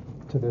identical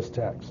to this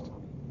text.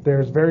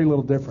 There's very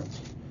little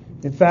difference.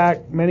 In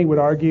fact, many would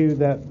argue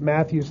that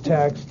Matthew's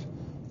text,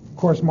 of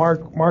course,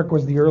 Mark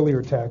was the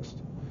earlier text.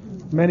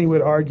 Many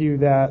would argue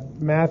that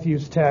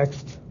Matthew's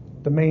text,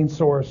 the main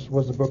source,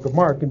 was the book of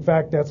Mark. In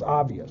fact, that's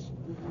obvious.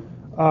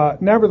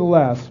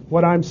 Nevertheless,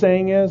 what I'm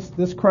saying is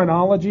this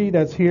chronology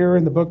that's here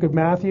in the book of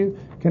Matthew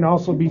can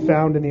also be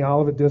found in the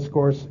Olivet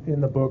Discourse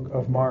in the book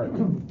of Mark.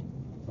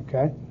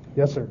 Okay?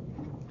 Yes, sir?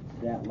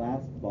 That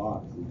last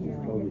box is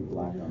just totally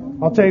black on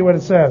it. I'll tell you what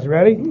it says.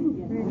 Ready?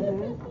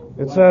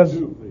 It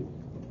says,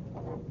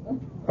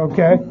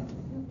 okay.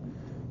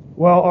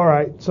 Well, all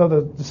right. So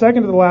the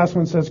second to the last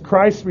one says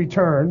Christ's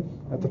return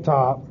at the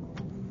top.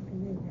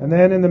 And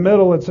then in the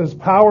middle it says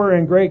power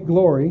and great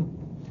glory.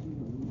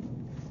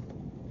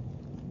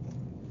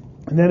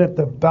 And then at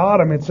the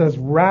bottom it says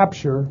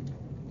rapture,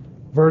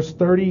 verse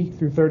 30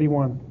 through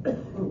 31.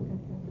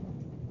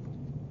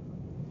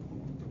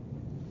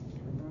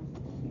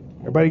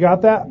 Everybody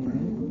got that?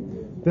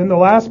 Then the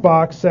last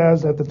box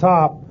says at the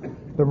top,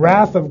 the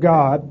wrath of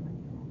God.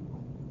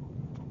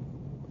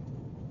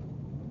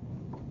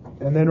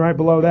 And then right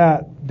below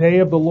that, day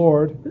of the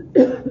Lord.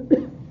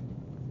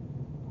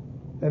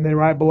 And then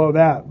right below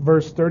that,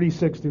 verse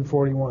 36 through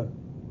 41.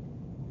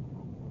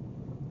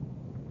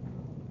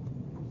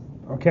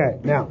 Okay,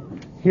 now,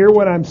 hear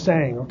what I'm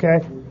saying, okay?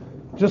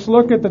 Just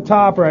look at the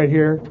top right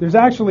here. There's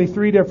actually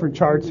 3 different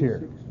charts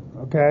here,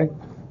 okay?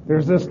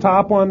 There's this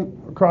top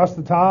one across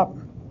the top.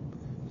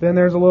 Then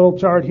there's a little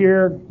chart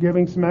here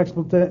giving some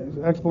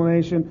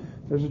explanation.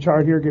 There's a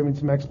chart here giving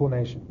some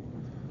explanation.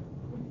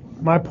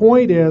 My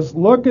point is,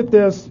 look at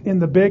this in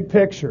the big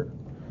picture.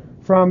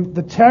 From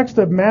the text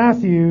of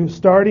Matthew,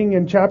 starting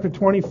in chapter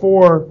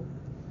 24,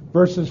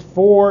 verses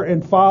 4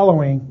 and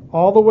following,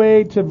 all the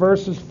way to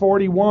verses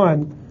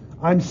 41,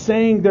 I'm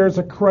saying there's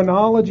a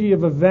chronology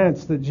of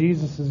events that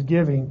Jesus is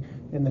giving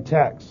in the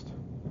text.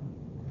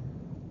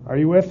 Are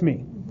you with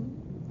me?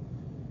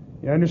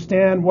 You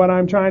understand what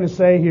I'm trying to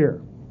say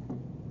here?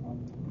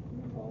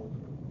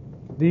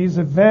 These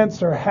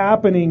events are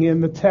happening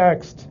in the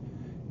text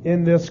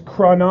in this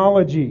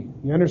chronology.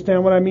 You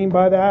understand what I mean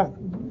by that?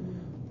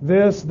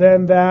 This,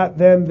 then that,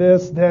 then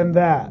this, then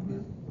that.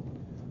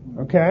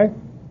 Okay?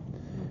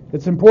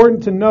 It's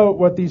important to note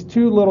what these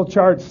 2 little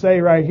charts say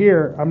right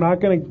here. I'm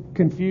not going to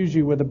confuse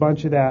you with a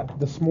bunch of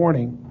that this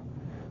morning.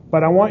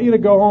 But I want you to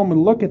go home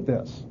and look at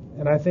this.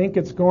 And I think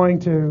it's going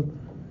to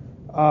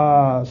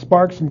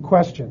spark some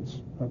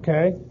questions.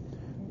 Okay?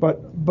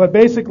 But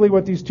basically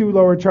what these 2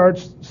 lower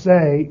charts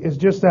say is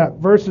just that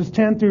verses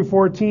 10 through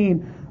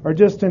 14 are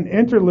just an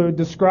interlude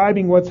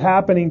describing what's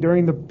happening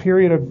during the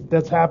period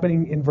that's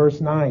happening in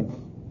verse 9.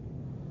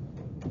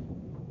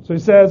 So he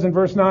says in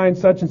verse 9,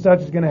 such and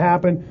such is going to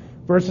happen.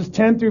 Verses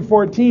 10 through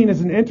 14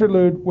 is an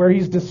interlude where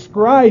he's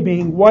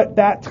describing what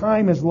that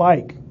time is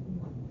like.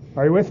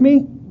 Are you with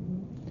me?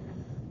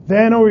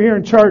 Then over here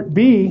in chart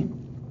B,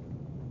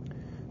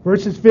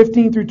 verses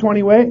 15 through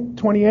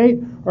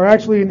 28 are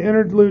actually an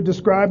interlude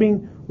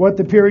describing what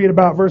the period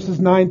about verses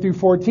 9 through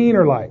 14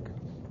 are like.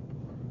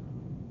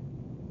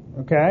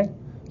 Okay?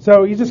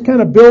 So he's just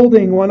kind of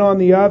building one on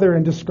the other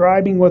and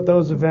describing what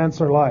those events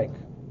are like.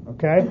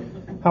 Okay?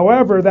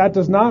 However, that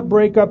does not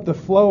break up the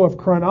flow of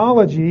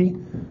chronology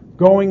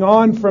going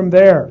on from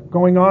there,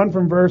 going on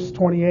from verse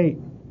 28.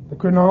 The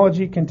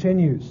chronology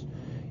continues.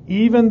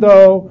 Even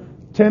though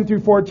 10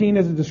 through 14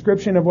 is a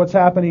description of what's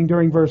happening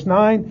during verse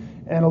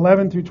 9, and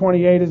 11 through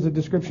 28 is a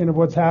description of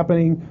what's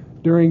happening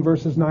during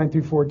verses 9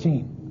 through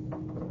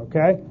 14.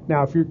 Okay?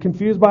 Now, if you're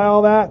confused by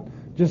all that,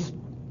 just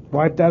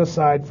wipe that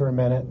aside for a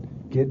minute.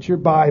 Get your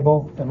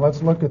Bible and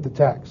let's look at the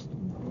text.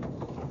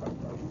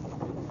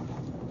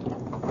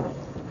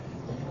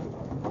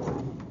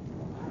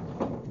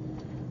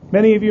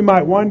 Many of you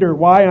might wonder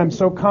why I'm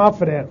so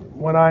confident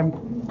when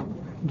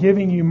I'm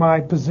giving you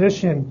my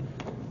position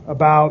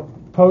about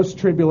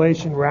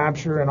post-tribulation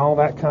rapture and all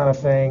that kind of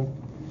thing.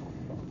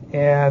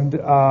 And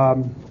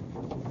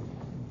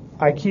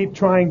I keep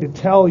trying to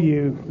tell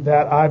you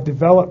that I've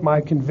developed my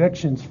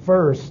convictions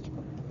first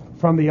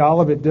from the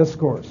Olivet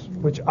Discourse,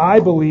 which I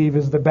believe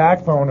is the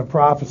backbone of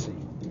prophecy.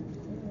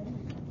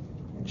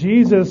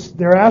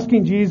 They're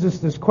asking Jesus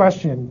this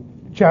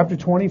question, chapter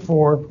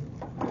 24,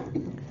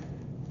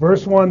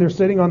 verse 1, they're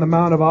sitting on the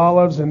Mount of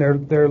Olives and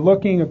they're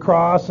looking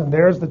across and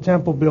there's the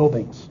temple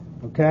buildings,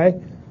 okay?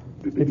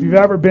 If you've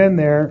ever been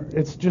there,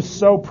 it's just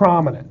so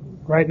prominent.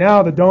 Right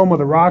now, the Dome of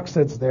the Rock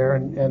sits there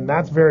and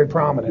that's very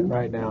prominent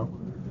right now.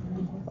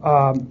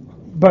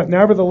 But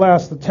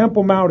nevertheless, the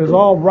Temple Mount is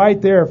all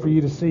right there for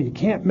you to see. You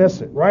can't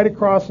miss it. Right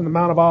across from the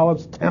Mount of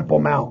Olives, Temple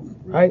Mount,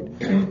 right?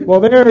 Well,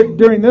 there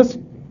during this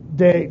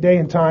day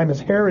and time is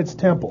Herod's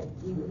temple,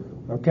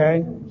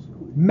 okay?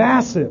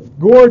 Massive,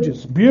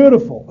 gorgeous,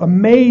 beautiful,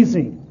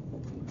 amazing,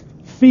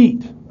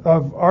 feat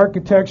of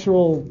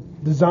architectural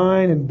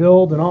design and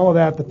build and all of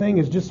that. The thing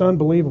is just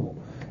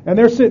unbelievable. And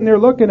they're sitting there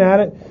looking at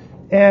it,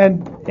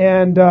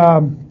 and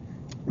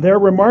they're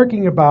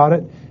remarking about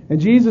it. And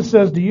Jesus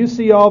says, do you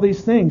see all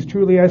these things?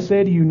 Truly I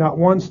say to you, not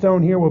one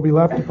stone here will be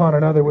left upon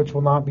another which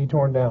will not be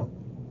torn down.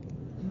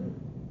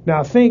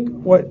 Now think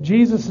what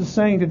Jesus is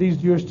saying to these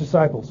Jewish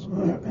disciples.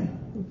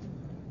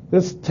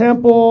 This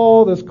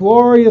temple, this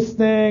glorious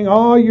thing,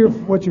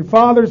 what your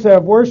fathers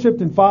have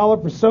worshipped and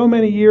followed for so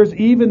many years,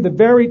 even the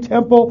very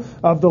temple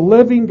of the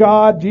living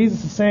God,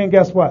 Jesus is saying,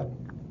 guess what?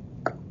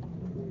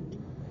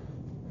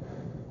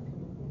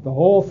 The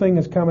whole thing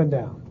is coming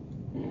down.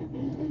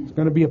 It's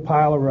going to be a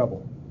pile of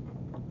rubble.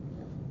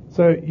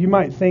 So you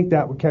might think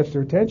that would catch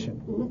their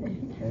attention.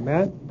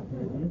 Amen?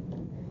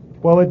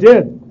 Well, it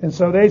did. And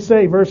so they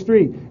say, verse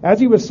 3, as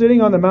he was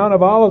sitting on the Mount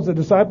of Olives, the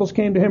disciples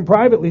came to him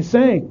privately,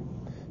 saying,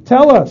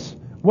 tell us,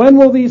 when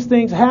will these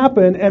things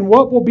happen, and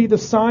what will be the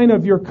sign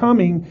of your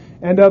coming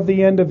and of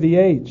the end of the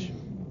age?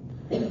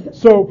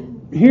 So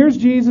here's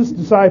Jesus'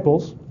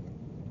 disciples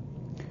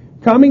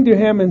coming to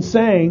him and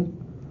saying,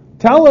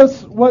 tell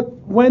us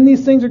when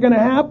these things are going to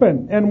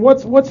happen, and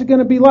what's it going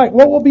to be like?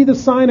 What will be the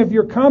sign of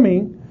your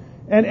coming,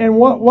 and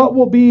what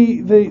will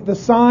be the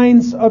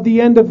signs of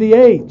the end of the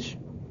age?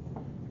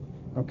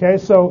 Okay,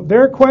 so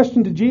their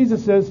question to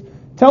Jesus is,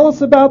 tell us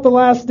about the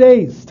last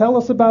days. Tell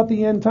us about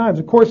the end times.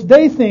 Of course,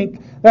 they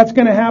think that's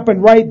going to happen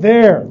right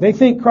there. They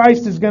think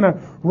Christ is going to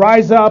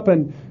rise up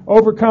and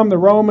overcome the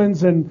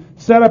Romans and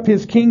set up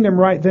his kingdom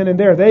right then and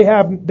there. They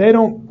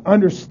don't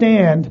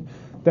understand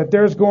that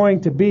there's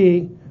going to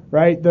be,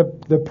 right,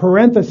 the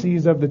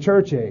parentheses of the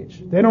church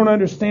age. They don't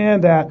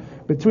understand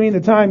that between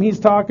the time he's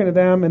talking to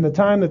them and the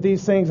time that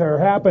these things are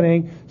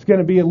happening, it's going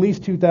to be at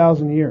least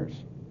 2,000 years.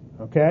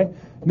 Okay?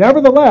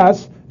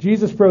 Nevertheless,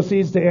 Jesus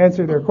proceeds to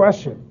answer their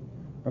question.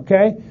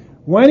 Okay?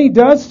 When he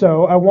does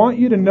so, I want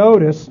you to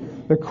notice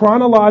the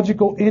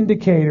chronological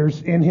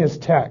indicators in his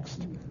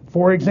text.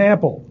 For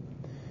example,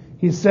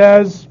 he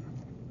says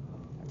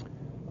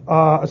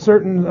a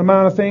certain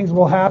amount of things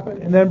will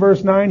happen, and then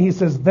verse 9 he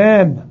says,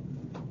 then.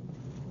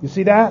 You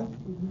see that?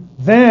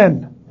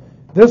 Then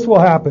this will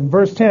happen.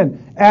 Verse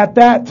 10, at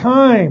that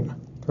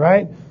time,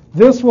 right?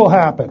 This will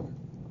happen,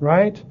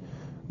 right?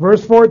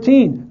 Verse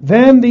 14,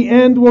 then the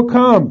end will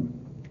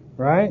come,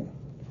 right?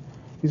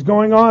 He's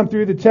going on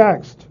through the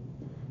text.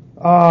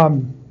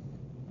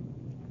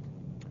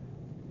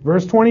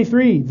 Verse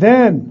 23,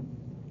 then,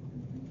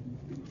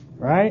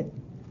 right?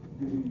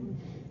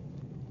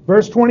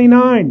 Verse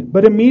 29,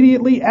 but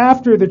immediately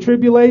after the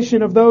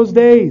tribulation of those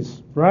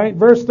days, right?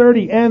 Verse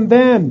 30, and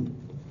then,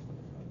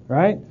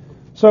 right?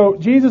 So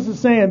Jesus is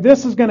saying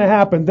this is going to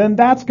happen, then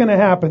that's going to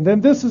happen,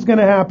 then this is going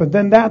to happen,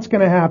 then that's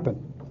going to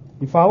happen.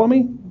 You follow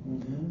me?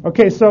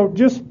 Okay, so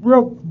just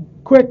real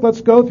quick,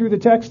 let's go through the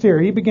text here.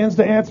 He begins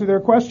to answer their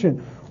question.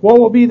 What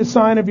will be the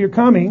sign of your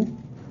coming?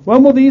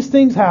 When will these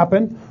things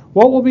happen?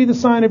 What will be the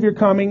sign of your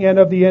coming and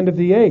of the end of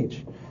the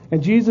age?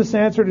 And Jesus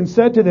answered and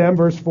said to them,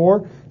 verse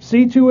 4,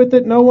 see to it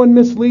that no one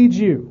misleads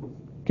you.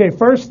 Okay,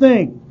 first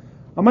thing,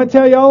 I'm going to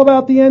tell you all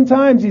about the end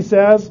times, he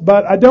says,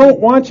 but I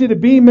don't want you to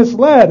be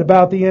misled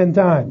about the end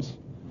times.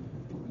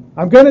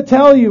 I'm going to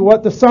tell you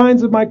what the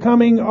signs of my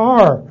coming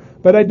are,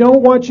 but I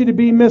don't want you to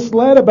be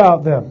misled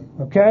about them.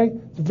 Okay?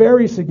 It's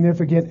very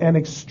significant and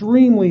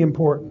extremely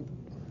important,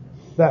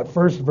 that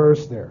first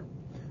verse there.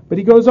 But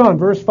he goes on,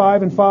 verse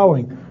 5 and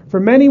following. For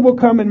many will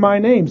come in my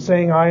name,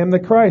 saying, I am the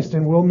Christ,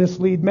 and will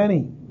mislead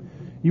many.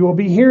 You will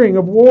be hearing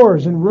of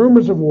wars and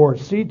rumors of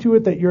wars. See to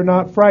it that you're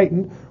not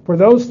frightened, for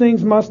those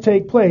things must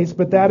take place,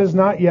 but that is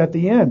not yet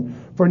the end.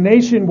 For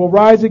nation will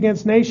rise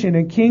against nation,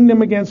 and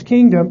kingdom against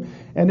kingdom,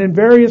 and in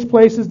various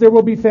places there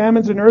will be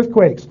famines and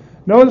earthquakes.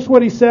 Notice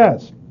what he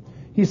says.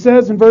 He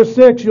says in verse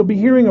 6, you'll be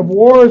hearing of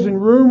wars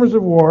and rumors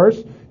of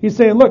wars. He's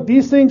saying, look,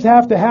 these things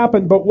have to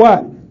happen, but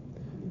what?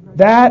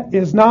 That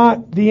is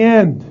not the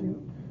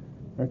end.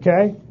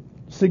 Okay?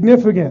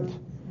 Significant.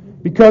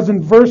 Because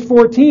in verse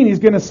 14, he's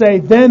going to say,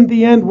 then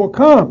the end will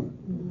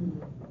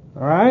come.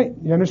 All right?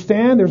 You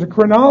understand? There's a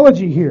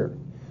chronology here.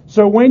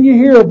 So when you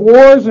hear of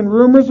wars and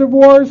rumors of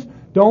wars,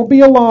 don't be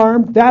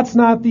alarmed. That's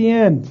not the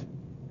end.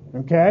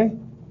 Okay?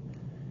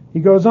 He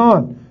goes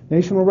on.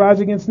 Nation will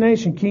rise against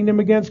nation, kingdom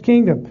against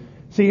kingdom.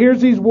 See,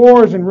 here's these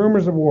wars and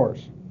rumors of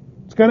wars.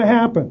 It's going to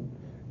happen.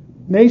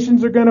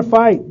 Nations are going to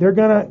fight. There's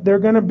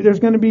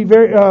going to be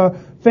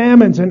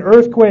famines and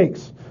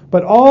earthquakes.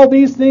 But all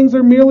these things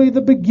are merely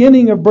the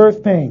beginning of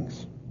birth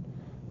pains.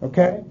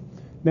 Okay?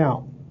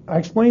 Now, I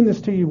explained this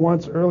to you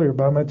once earlier,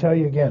 but I'm going to tell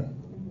you again.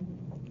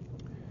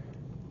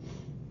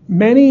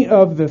 Many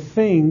of the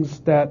things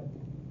that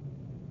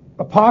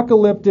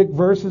apocalyptic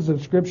verses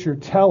of Scripture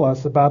tell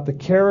us about the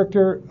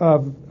character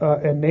of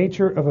and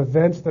nature of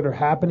events that are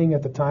happening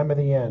at the time of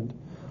the end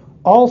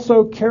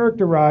also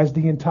characterize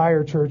the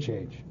entire church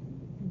age.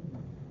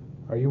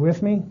 Are you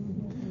with me?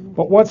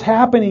 But what's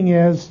happening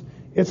is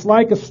it's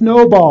like a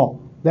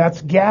snowball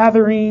that's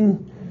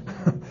gathering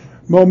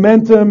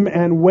momentum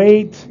and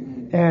weight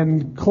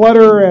and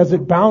clutter as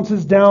it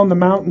bounces down the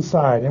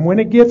mountainside. And when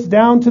it gets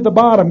down to the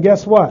bottom,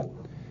 guess what?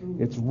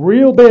 It's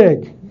real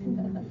big.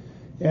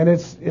 And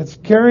it's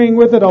carrying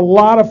with it a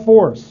lot of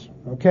force.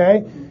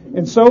 Okay?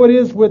 And so it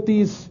is with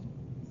these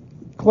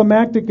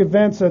climactic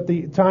events at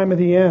the time of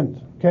the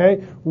end.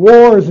 Okay?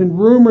 Wars and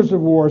rumors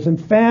of wars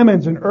and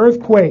famines and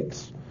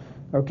earthquakes.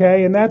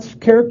 Okay? And that's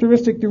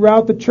characteristic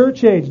throughout the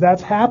church age.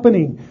 That's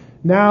happening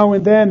now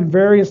and then in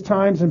various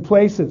times and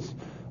places.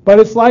 But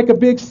it's like a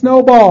big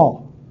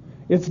snowball.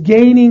 It's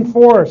gaining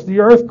force. The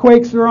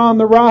earthquakes are on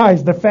the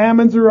rise. The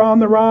famines are on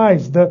the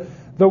rise. The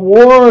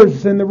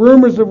wars and the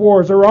rumors of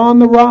wars are on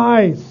the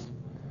rise.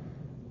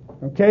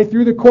 Okay,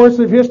 through the course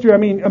of history, I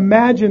mean,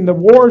 imagine the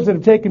wars that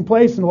have taken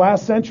place in the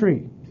last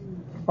century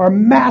are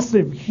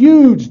massive,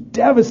 huge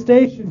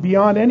devastation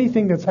beyond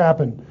anything that's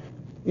happened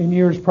in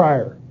years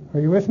prior. Are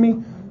you with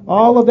me?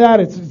 All of that,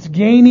 it's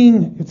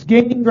gaining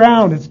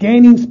ground, it's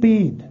gaining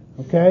speed.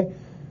 Okay,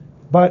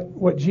 but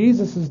what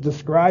Jesus is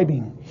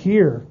describing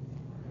here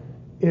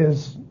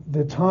is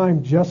the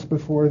time just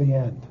before the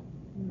end.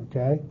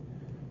 Okay,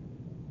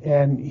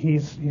 and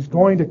he's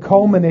going to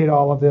culminate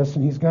all of this,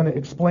 and he's going to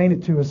explain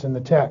it to us in the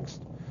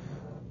text.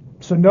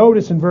 So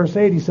notice in verse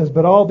 8 he says,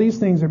 "But all these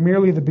things are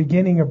merely the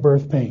beginning of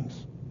birth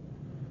pains."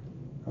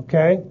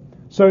 Okay?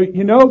 So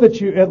you know that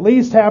you at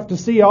least have to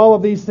see all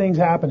of these things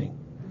happening.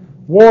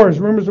 Wars,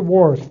 rumors of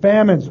wars,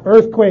 famines,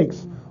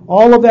 earthquakes,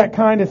 all of that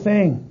kind of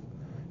thing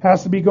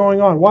has to be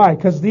going on. Why?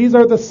 Because these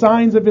are the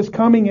signs of his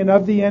coming and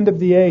of the end of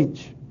the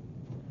age.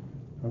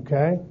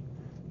 Okay?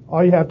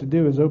 All you have to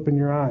do is open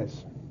your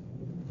eyes.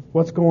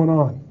 What's going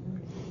on?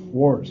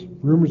 Wars,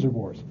 rumors of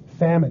wars,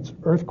 famines,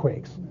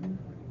 earthquakes,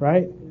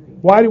 right?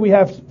 Why do we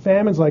have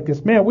famines like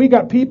this? Man, we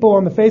got people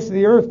on the face of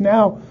the earth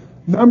now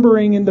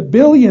numbering in the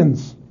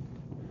billions,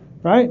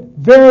 right?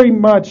 Very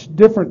much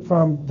different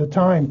from the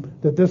time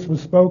that this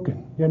was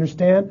spoken. You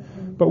understand?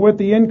 But with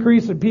the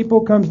increase of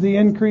people comes the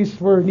increase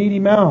for needy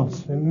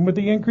mouths. And with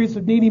the increase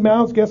of needy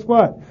mouths, guess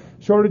what?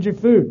 Shortage of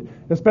food.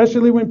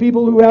 Especially when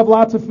people who have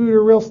lots of food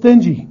are real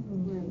stingy.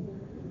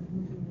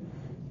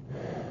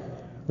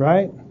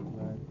 Right?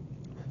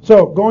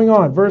 So, going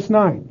on, verse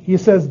 9. He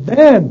says,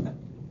 "Then,"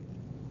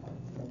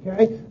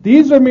 okay,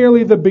 these are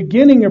merely the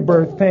beginning of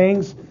birth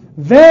pangs.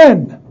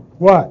 Then,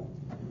 what?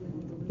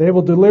 "They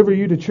will deliver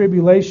you to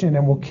tribulation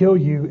and will kill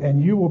you,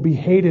 and you will be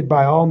hated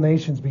by all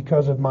nations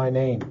because of my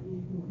name."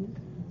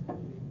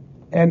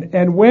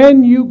 And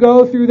when you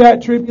go through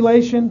that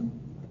tribulation,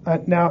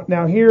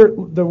 now here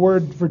the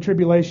word for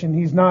tribulation,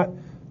 he's not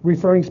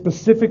referring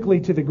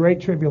specifically to the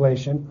Great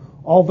Tribulation,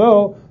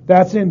 although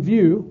that's in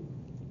view,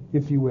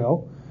 if you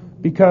will,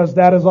 because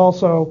that is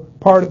also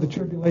part of the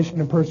tribulation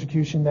and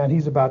persecution that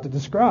he's about to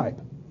describe.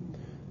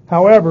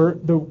 However,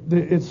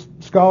 its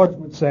scholars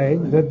would say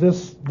that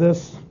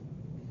this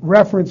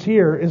reference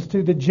here is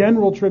to the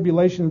general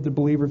tribulation that the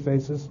believer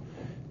faces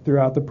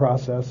throughout the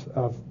process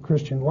of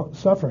Christian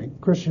suffering,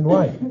 Christian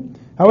life.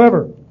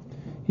 However,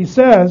 he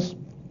says,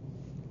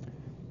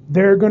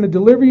 "They're going to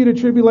deliver you to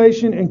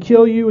tribulation and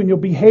kill you, and you'll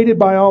be hated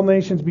by all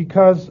nations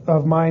because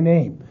of my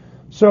name."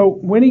 So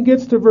when he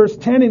gets to verse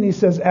 10 and he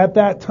says, "At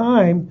that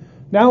time,"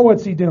 now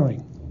what's he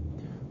doing?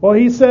 Well,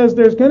 he says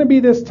there's going to be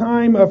this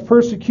time of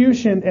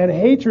persecution and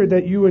hatred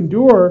that you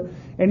endure,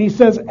 and he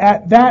says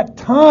at that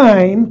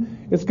time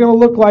it's going to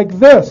look like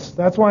this.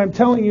 That's why I'm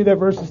telling you that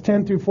verses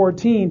 10 through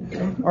 14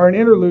 are an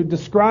interlude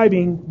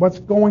describing what's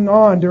going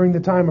on during the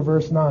time of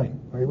verse 9.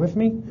 Are you with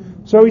me?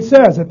 So he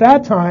says, at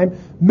that time,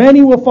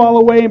 many will fall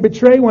away and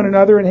betray one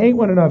another and hate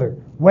one another.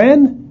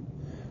 When?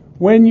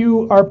 When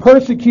you are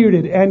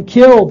persecuted and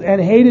killed and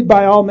hated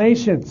by all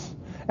nations.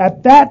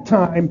 At that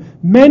time,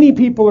 many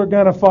people are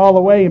going to fall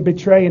away and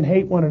betray and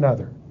hate one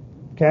another.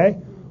 Okay?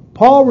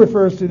 Paul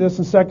refers to this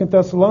in 2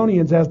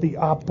 Thessalonians as the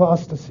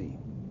apostasy.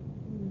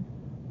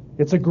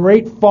 It's a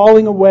great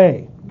falling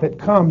away that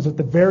comes at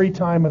the very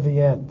time of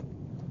the end.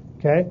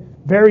 Okay?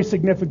 Very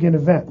significant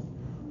event.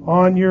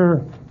 On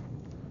your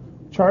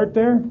chart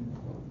there,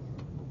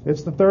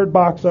 it's the third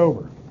box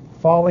over.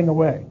 Falling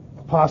away.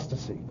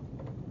 Apostasy.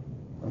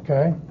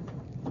 Okay?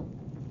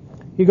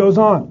 He goes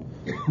on.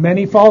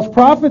 Many false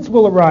prophets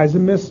will arise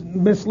and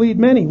mislead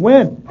many.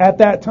 When? At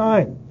that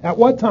time. At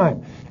what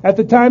time? At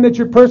the time that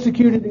you're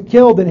persecuted and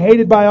killed and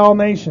hated by all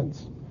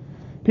nations.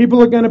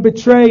 People are going to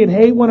betray and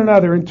hate one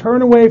another and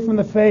turn away from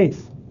the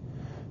faith.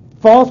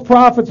 False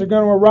prophets are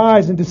going to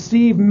arise and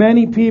deceive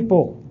many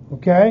people.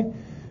 Okay?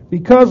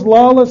 Because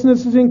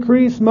lawlessness is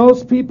increased,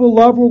 most people's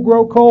love will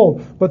grow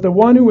cold. But the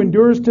one who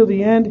endures till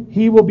the end,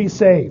 he will be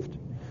saved.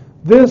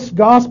 This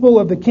gospel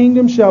of the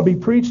kingdom shall be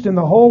preached in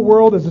the whole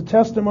world as a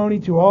testimony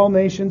to all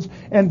nations,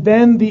 and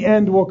then the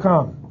end will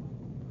come.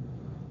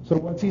 So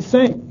what's he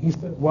saying? He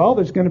says, well,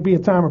 there's going to be a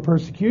time of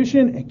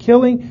persecution and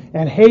killing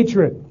and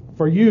hatred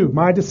for you,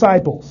 my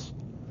disciples.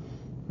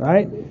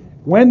 Right?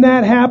 When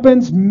that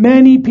happens,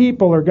 many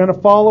people are going to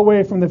fall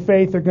away from the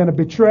faith. They're going to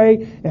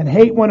betray and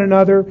hate one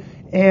another.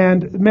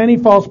 And many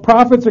false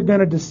prophets are going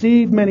to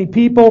deceive many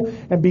people.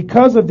 And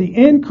because of the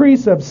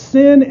increase of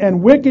sin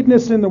and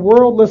wickedness in the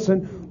world,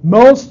 listen,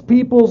 most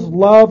people's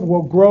love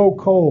will grow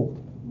cold.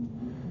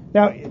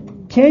 Now,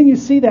 can you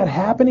see that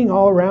happening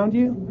all around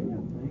you?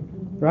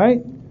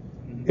 Right?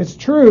 It's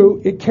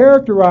true, it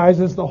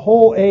characterizes the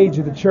whole age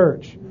of the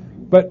church.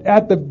 But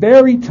at the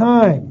very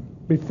time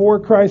before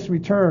Christ's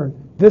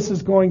return, this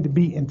is going to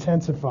be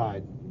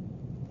intensified.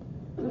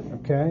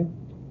 Okay?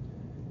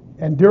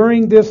 And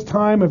during this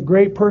time of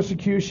great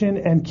persecution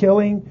and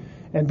killing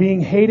and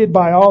being hated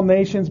by all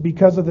nations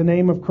because of the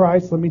name of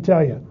Christ, let me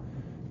tell you,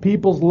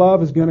 people's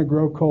love is going to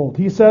grow cold.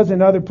 He says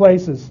in other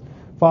places,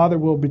 father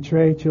will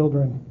betray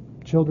children,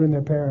 children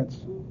their parents,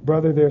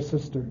 brother their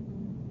sister.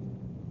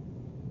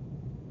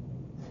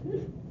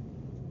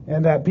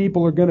 And that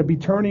people are going to be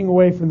turning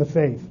away from the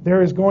faith.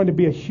 There is going to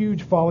be a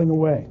huge falling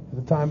away at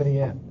the time of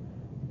the end.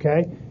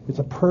 Okay? It's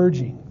a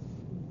purging.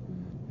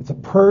 It's a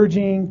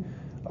purging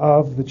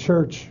of the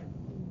church.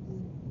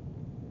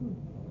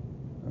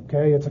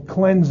 Okay? It's a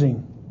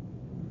cleansing.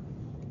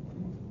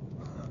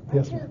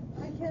 Yes, ma'am.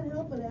 I can't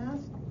help but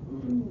ask,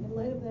 in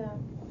light of that,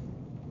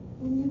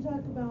 when you talk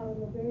about on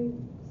the very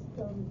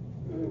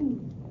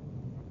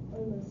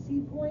on the C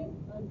point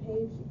on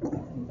page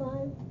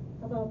 65,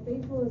 about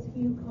faithful is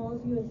he who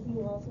calls you and he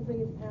will also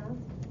bring it to pass.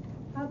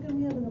 How can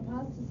we have an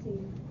apostasy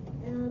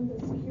and the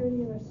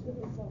security in our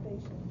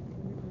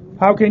salvation?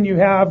 How can you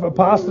have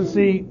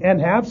apostasy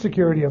and have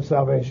security of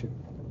salvation?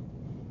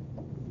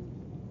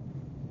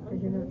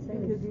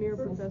 Because mere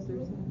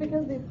professors.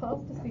 Because the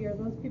apostasy are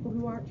those people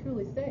who aren't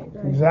truly saved.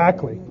 Right?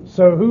 Exactly.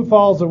 So who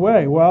falls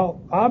away?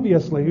 Well,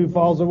 obviously who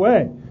falls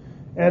away.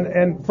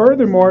 And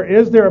furthermore,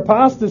 is their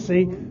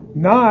apostasy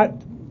not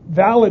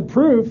valid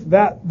proof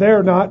that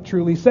they're not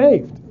truly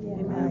saved?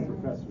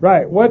 Amen.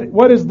 Right.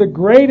 What is the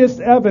greatest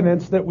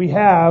evidence that we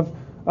have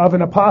of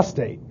an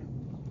apostate?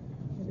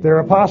 Their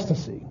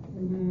apostasy.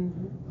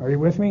 Are you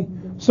with me?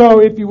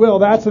 So, if you will,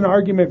 that's an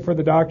argument for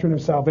the doctrine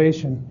of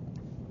salvation.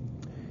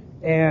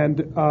 And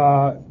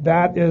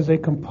that is a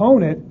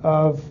component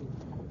of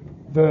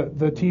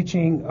the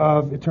teaching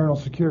of eternal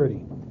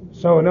security.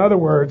 So, in other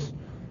words,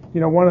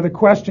 one of the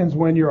questions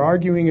when you're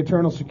arguing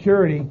eternal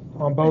security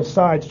on both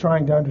sides,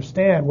 trying to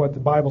understand what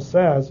the Bible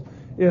says,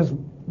 is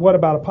what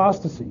about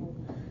apostasy?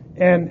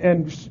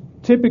 And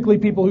typically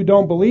people who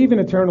don't believe in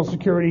eternal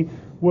security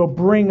will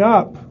bring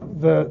up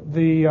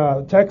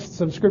the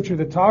texts of Scripture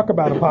that talk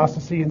about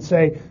apostasy and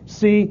say,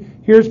 see,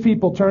 here's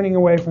people turning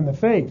away from the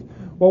faith.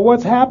 Well,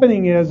 what's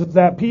happening is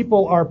that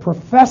people are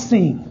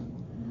professing.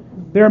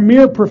 They're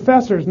mere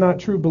professors, not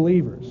true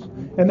believers.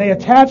 And they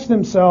attach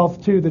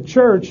themselves to the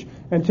church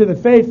and to the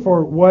faith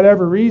for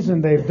whatever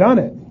reason they've done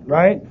it,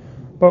 right?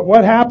 But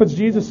what happens,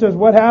 Jesus says,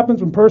 what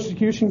happens when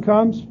persecution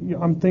comes?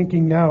 I'm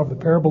thinking now of the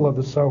parable of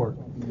the sower.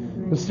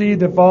 The seed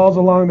that falls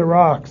along the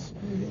rocks,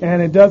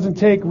 and it doesn't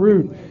take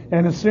root.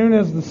 And as soon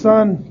as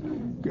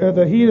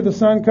the heat of the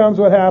sun comes,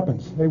 what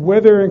happens? They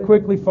wither and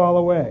quickly fall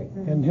away.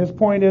 And his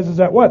point is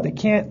that what? They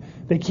can't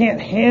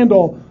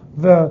handle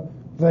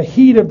the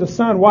heat of the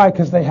sun. Why?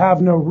 Because they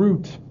have no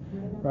root,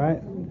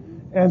 right?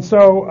 And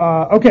so,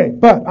 okay,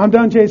 but I'm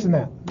done chasing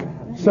that.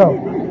 So,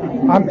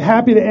 I'm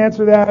happy to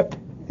answer that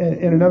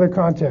in another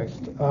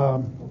context.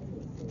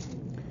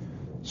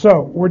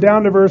 So, we're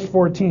down to verse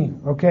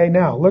 14. Okay,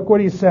 now, look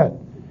what he said.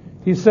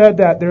 He said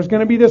that there's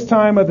going to be this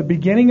time of the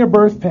beginning of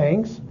birth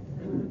pangs,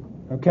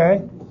 okay,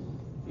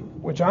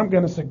 which I'm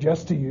going to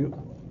suggest to you,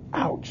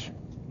 ouch,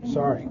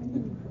 sorry,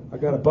 I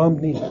got a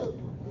bummed knee.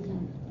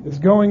 It's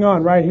going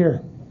on right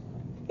here.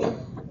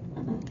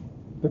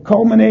 The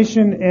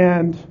culmination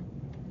and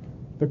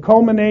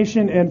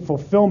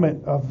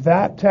fulfillment of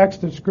that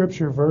text of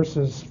Scripture,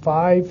 verses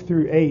 5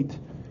 through 8,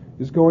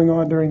 is going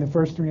on during the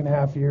first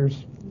 3.5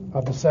 years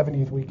of the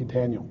 70th week of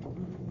Daniel.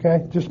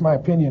 Okay, just my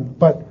opinion,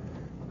 but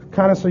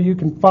kind of so you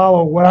can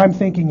follow what I'm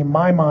thinking in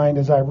my mind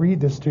as I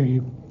read this to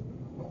you.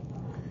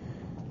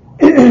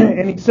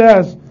 And he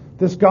says,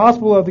 this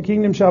gospel of the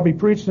kingdom shall be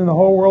preached in the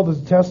whole world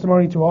as a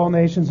testimony to all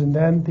nations, and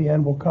then the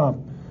end will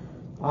come.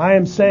 I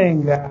am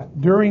saying that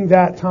during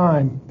that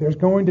time, there's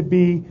going to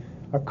be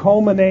a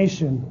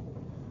culmination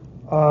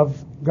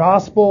of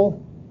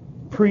gospel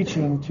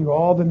preaching to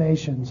all the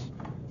nations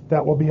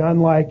that will be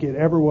unlike it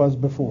ever was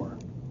before.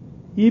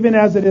 Even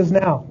as it is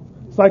now.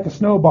 It's like a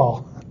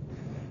snowball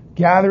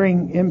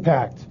gathering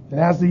impact. And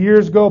as the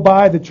years go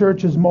by, the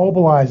church is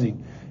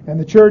mobilizing, and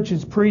the church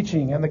is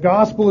preaching, and the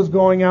gospel is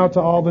going out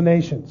to all the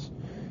nations.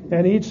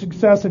 And each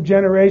successive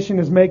generation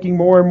is making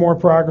more and more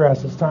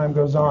progress as time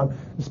goes on.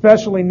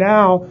 Especially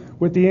now,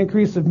 with the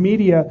increase of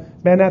media,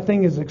 man, that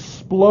thing is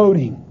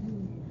exploding.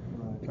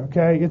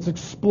 Okay, it's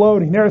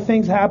exploding. There are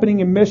things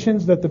happening in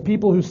missions that the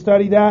people who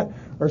study that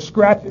are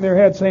scratching their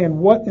heads saying,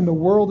 what in the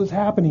world is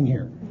happening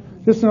here?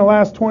 Just in the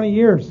last 20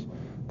 years.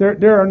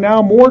 There are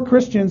now more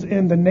Christians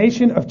in the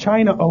nation of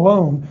China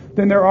alone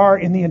than there are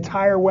in the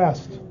entire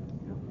West.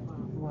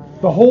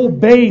 The whole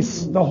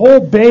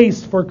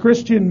base for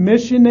Christian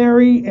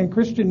missionary and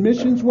Christian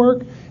missions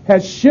work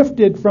has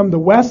shifted from the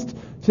West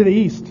to the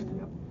East.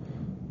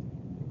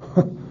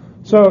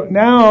 So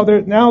now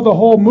the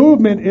whole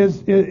movement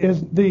is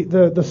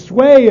the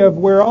sway of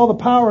where all the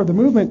power of the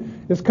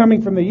movement is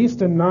coming from the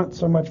East and not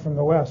so much from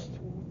the West.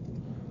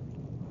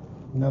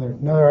 Another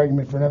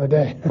argument for another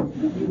day.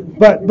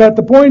 But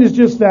the point is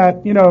just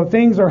that,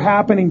 things are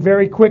happening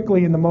very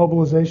quickly in the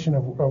mobilization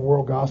of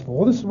world gospel.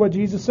 Well, this is what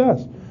Jesus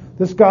says.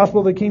 This gospel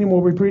of the kingdom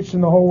will be preached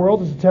in the whole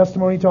world as a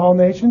testimony to all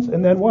nations.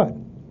 And then what?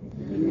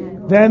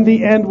 Then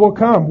the end will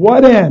come.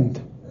 What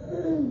end?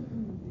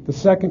 The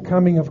second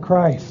coming of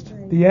Christ.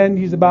 The end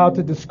he's about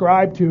to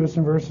describe to us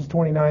in verses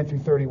 29 through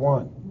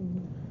 31.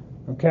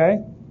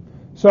 Okay?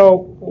 So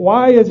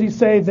why does he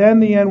say then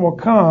the end will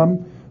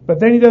come, but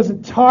then he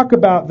doesn't talk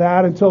about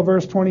that until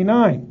verse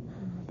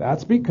 29?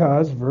 That's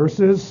because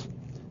verses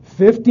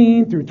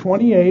 15 through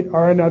 28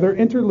 are another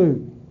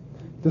interlude.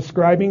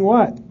 Describing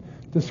what?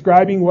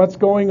 Describing what's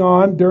going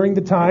on during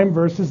the time,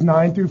 verses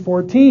 9 through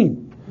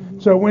 14.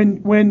 So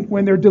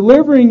when they're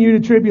delivering you to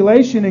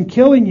tribulation and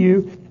killing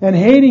you and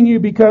hating you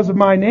because of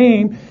my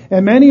name,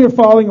 and many are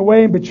falling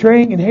away and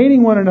betraying and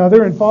hating one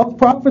another, and false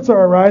prophets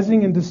are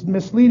arising and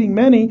misleading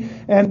many,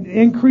 and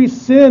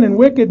increased sin and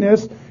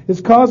wickedness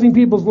is causing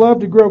people's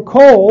love to grow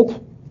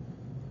cold,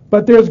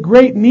 but there's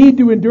great need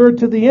to endure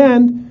to the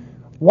end.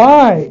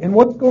 Why? And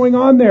what's going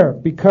on there?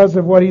 Because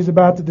of what he's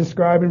about to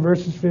describe in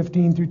verses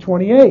 15 through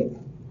 28.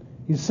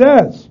 He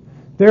says,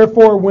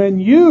 therefore when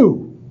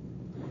you,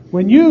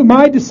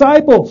 my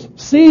disciples,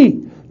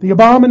 see the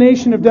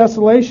abomination of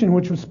desolation,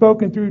 which was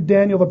spoken through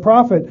Daniel the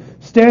prophet,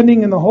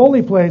 standing in the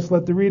holy place,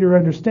 let the reader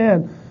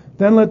understand,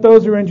 then let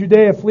those who are in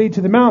Judea flee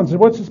to the mountains. And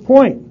what's his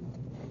point?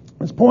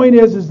 His point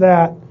is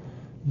that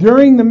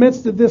during the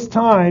midst of this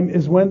time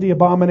is when the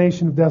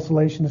abomination of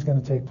desolation is going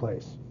to take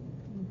place.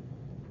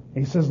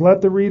 He says,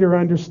 let the reader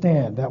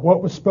understand that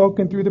what was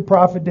spoken through the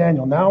prophet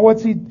Daniel. Now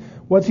what's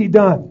he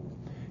done?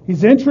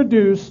 He's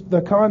introduced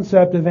the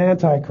concept of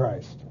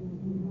Antichrist.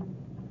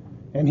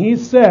 And he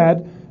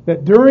said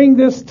that during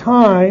this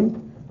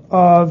time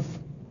of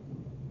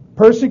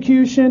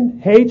persecution,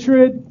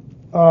 hatred,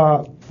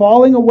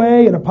 falling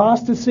away and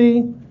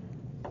apostasy,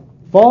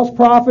 false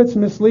prophets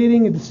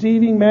misleading and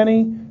deceiving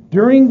many,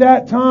 during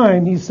that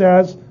time, he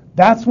says,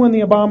 that's when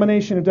the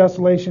abomination of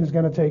desolation is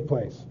going to take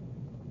place.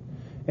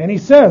 And he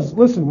says,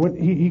 listen,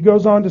 he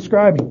goes on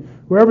describing,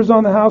 whoever's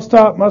on the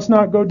housetop must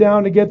not go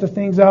down to get the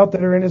things out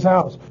that are in his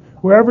house.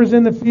 Whoever's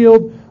in the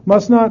field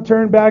must not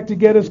turn back to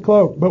get his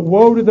cloak. But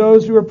woe to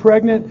those who are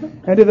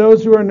pregnant and to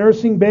those who are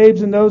nursing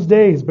babes in those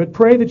days. But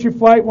pray that your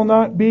flight will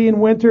not be in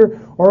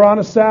winter or on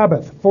a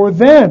Sabbath. For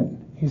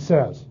then, he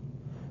says,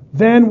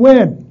 then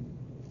when?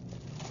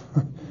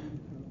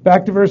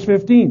 Back to verse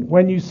 15.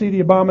 When you see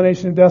the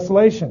abomination of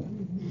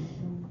desolation.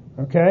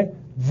 Okay?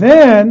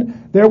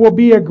 Then there will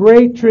be a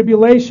great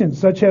tribulation,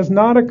 such has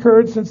not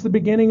occurred since the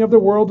beginning of the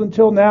world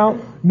until now,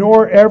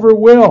 nor ever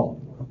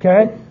will.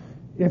 Okay?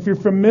 If you're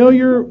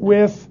familiar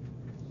with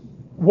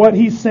what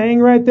he's saying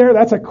right there,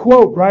 that's a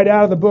quote right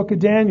out of the book of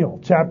Daniel,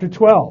 chapter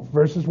 12,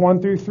 verses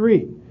 1 through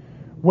 3,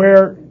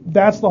 where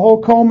that's the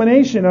whole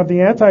culmination of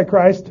the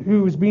Antichrist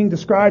who is being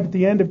described at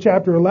the end of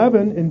chapter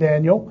 11 in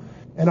Daniel,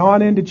 and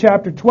on into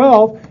chapter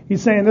 12,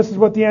 he's saying this is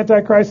what the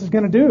Antichrist is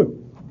going to do.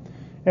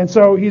 And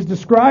so he's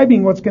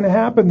describing what's going to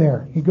happen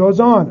there. He goes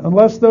on,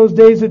 unless those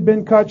days had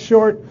been cut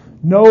short,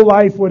 no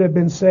life would have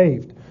been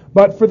saved.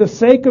 But for the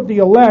sake of the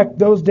elect,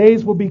 those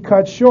days will be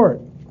cut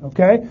short.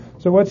 Okay?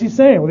 So what's he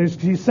saying? Well,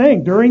 he's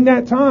saying during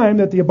that time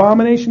that the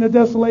abomination of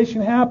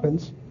desolation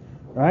happens,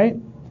 right?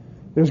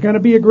 There's going to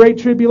be a great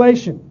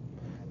tribulation.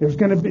 It's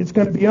going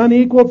to be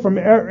unequaled from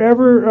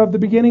ever of the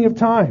beginning of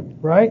time,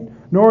 right?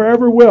 Nor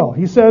ever will.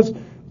 He says,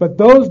 but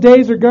those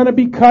days are going to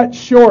be cut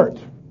short.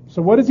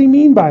 So what does he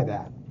mean by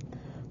that?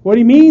 What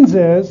he means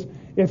is,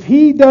 if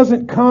he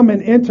doesn't come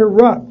and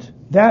interrupt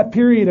that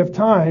period of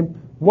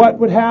time, what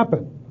would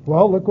happen?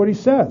 Well, look what he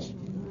says.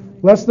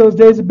 Lest those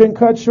days had been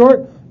cut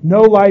short,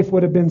 no life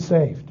would have been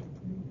saved.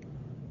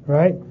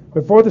 Right?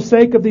 But for the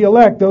sake of the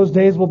elect, those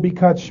days will be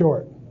cut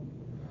short.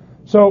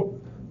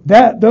 So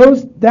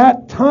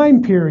that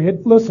time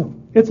period,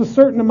 listen, it's a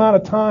certain amount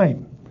of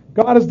time.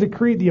 God has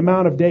decreed the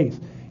amount of days.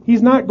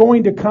 He's not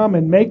going to come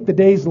and make the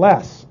days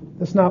less.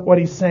 That's not what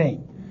he's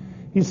saying.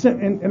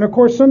 And of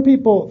course, some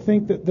people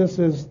think that this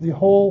is the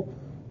whole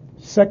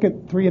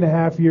second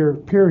 3.5 year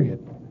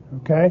period.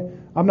 Okay?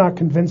 I'm not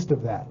convinced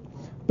of that.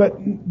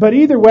 But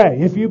either way,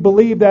 if you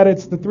believe that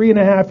it's the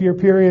 3.5 year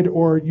period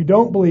or you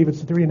don't believe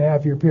it's the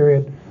 3.5 year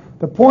period,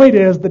 the point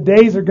is the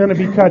days are going to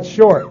be cut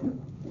short.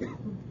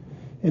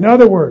 In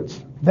other words,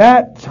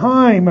 that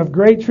time of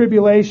great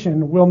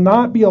tribulation will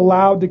not be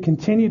allowed to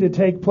continue to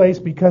take place,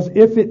 because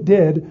if it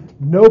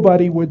did,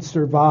 nobody would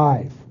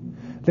survive.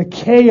 The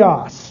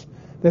chaos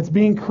that's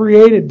being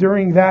created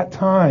during that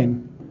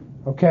time,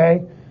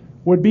 okay,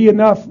 would be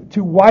enough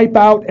to wipe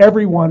out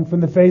everyone from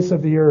the face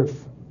of the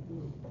earth.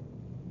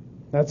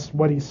 That's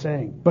what he's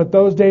saying. But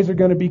those days are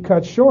going to be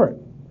cut short.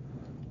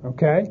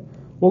 Okay?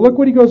 Well, look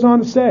what he goes on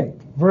to say.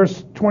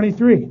 Verse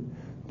 23.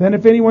 Then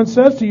if anyone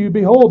says to you,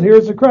 behold, here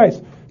is the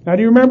Christ. Now,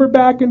 do you remember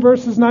back in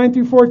verses 9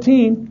 through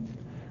 14,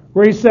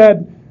 where he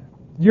said,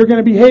 you're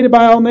going to be hated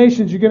by all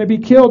nations, you're going to be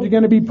killed, you're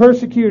going to be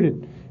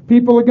persecuted.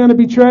 People are going to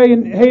betray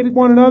and hate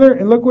one another.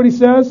 And look what he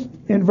says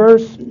in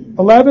verse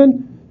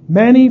 11.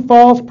 Many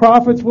false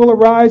prophets will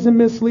arise and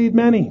mislead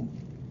many.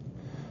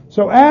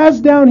 So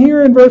as down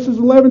here in verses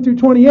 11 through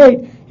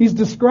 28, he's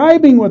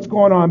describing what's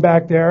going on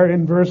back there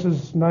in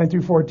verses 9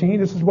 through 14.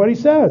 This is what he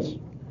says.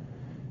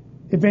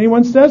 If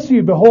anyone says to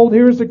you, behold,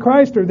 here is the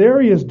Christ, or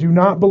there he is, do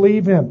not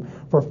believe him.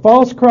 For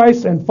false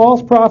Christs and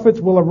false prophets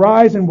will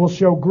arise and will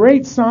show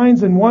great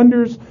signs and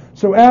wonders,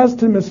 so as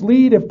to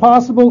mislead, if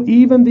possible,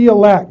 even the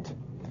elect.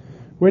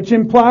 Which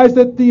implies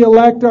that the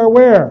elect are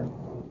where?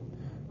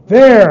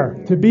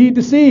 There, to be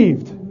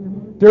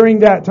deceived during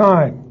that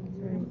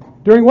time.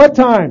 During what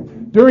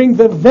time? During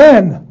the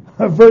then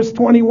of verse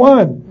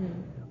 21,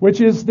 which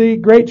is the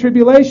Great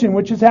Tribulation,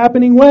 which is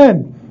happening when?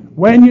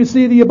 When you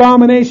see the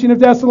abomination of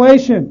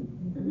desolation.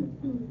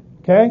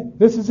 Okay?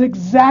 This is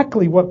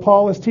exactly what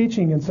Paul is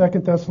teaching in 2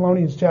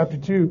 Thessalonians chapter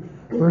 2,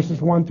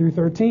 verses 1 through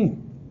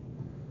 13.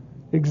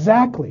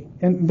 Exactly.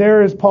 And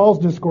there is Paul's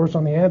discourse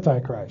on the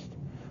Antichrist.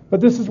 But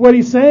this is what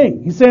he's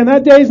saying. He's saying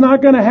that day is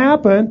not going to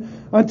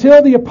happen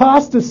until the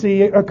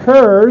apostasy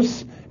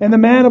occurs and the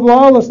man of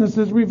lawlessness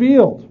is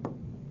revealed.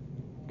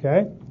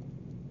 Okay?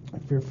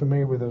 If you're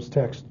familiar with those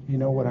texts, you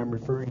know what I'm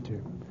referring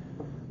to.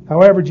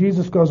 However,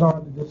 Jesus goes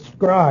on to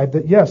describe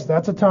that, yes,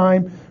 that's a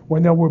time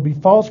when there will be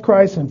false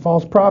Christs and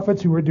false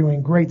prophets who are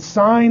doing great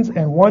signs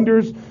and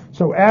wonders,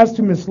 so as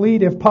to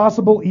mislead, if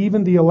possible,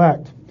 even the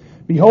elect.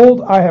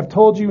 Behold, I have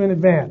told you in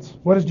advance.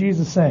 What is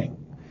Jesus saying?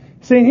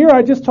 He's saying here,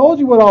 I just told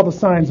you what all the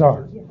signs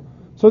are.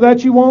 So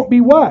that you won't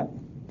be what?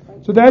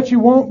 So that you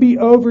won't be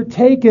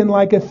overtaken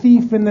like a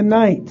thief in the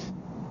night.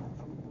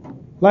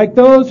 Like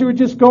those who are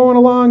just going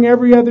along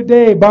every other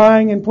day,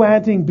 buying and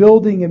planting,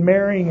 building and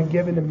marrying and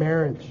giving in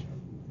marriage.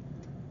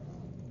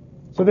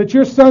 So that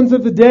you're sons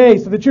of the day,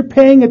 so that you're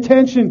paying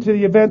attention to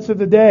the events of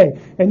the day,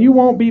 and you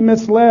won't be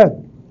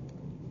misled.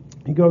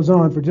 He goes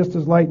on, for just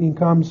as lightning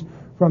comes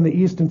from the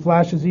east and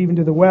flashes even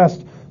to the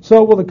west,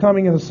 so will the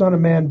coming of the Son of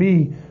Man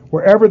be.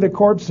 Wherever the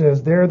corpse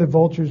is, there the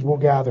vultures will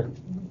gather.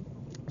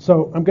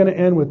 So I'm going to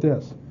end with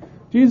this.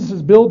 Jesus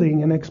is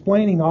building and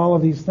explaining all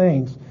of these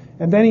things,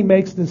 and then he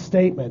makes this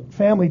statement.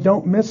 Family,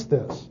 don't miss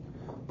this.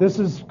 This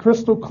is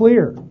crystal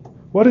clear.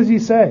 What does he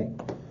say?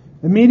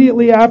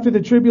 Immediately after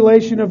the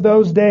tribulation of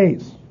those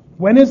days.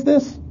 When is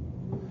this?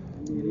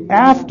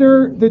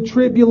 After the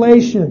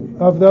tribulation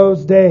of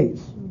those days.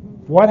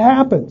 What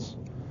happens?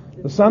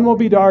 The sun will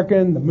be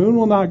darkened, the moon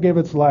will not give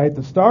its light,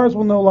 the stars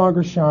will no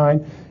longer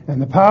shine,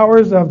 and the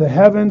powers of the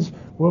heavens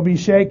will be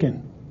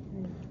shaken.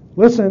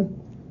 Listen,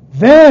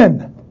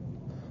 then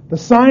the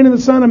sign of the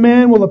Son of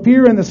Man will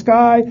appear in the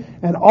sky,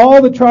 and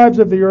all the tribes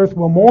of the earth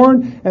will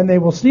mourn, and they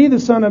will see the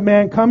Son of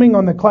Man coming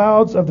on the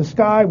clouds of the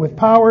sky with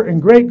power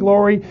and great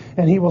glory,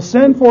 and he will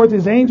send forth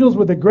his angels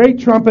with a great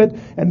trumpet,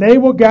 and they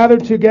will gather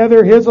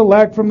together his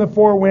elect from the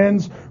four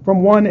winds,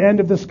 from one end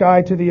of the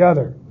sky to the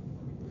other.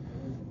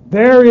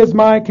 There is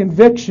my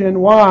conviction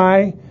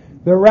why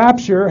the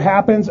rapture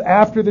happens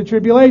after the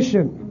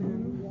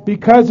tribulation.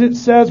 Because it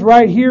says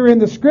right here in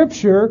the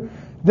Scripture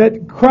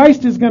that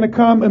Christ is going to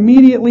come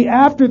immediately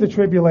after the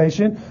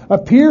tribulation,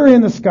 appear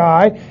in the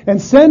sky,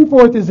 and send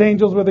forth his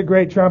angels with a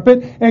great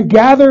trumpet, and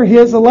gather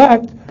his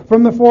elect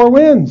from the four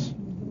winds.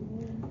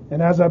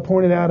 And as I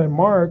pointed out in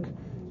Mark,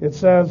 it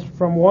says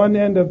from one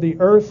end of the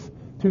earth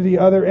to the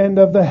other end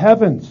of the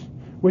heavens,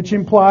 which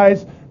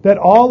implies that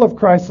all of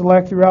Christ's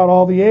elect throughout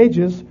all the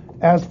ages,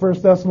 as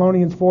 1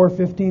 Thessalonians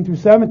 4:15 through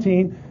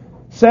 17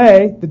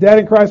 say, the dead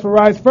in Christ will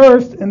rise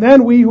first, and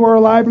then we who are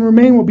alive and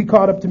remain will be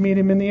caught up to meet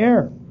him in the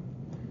air.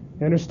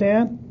 You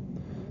understand?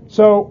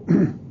 So,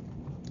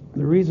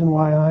 the reason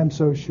why I'm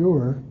so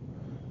sure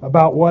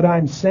about what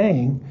I'm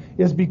saying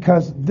is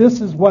because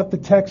this is what the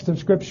text of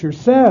Scripture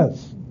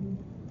says.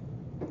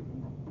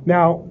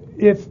 Now,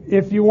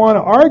 if you want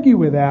to argue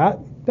with that,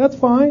 that's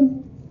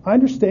fine. I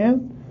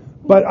understand.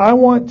 But I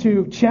want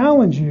to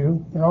challenge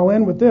you, and I'll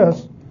end with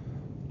this,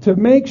 to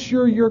make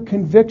sure your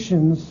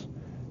convictions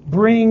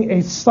bring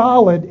a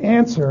solid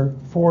answer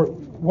for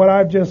what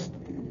I've just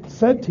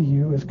said to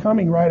you is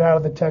coming right out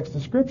of the text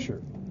of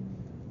Scripture.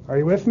 Are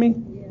you with me?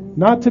 Yeah.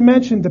 Not to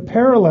mention the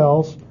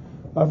parallels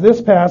of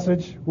this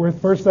passage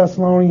with 1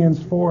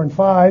 Thessalonians 4 and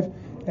 5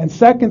 and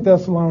 2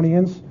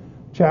 Thessalonians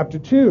chapter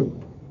 2,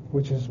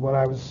 which is what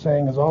I was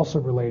saying is also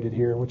related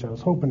here, which I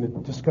was hoping to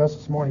discuss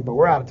this morning, but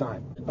we're out of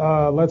time.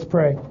 Let's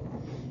pray.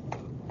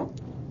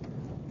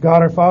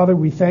 God our Father,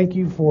 we thank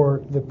you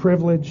for the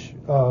privilege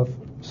of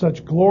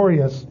such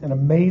glorious and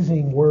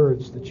amazing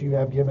words that you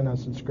have given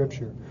us in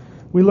Scripture.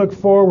 We look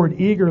forward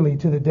eagerly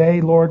to the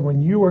day, Lord,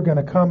 when you are going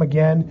to come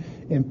again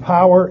in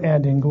power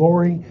and in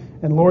glory.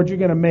 And Lord, you're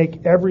going to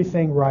make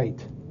everything right.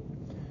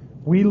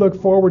 We look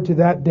forward to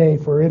that day,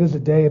 for it is a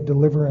day of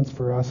deliverance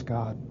for us,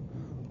 God.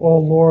 Oh,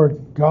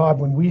 Lord, God,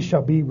 when we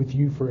shall be with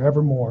you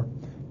forevermore,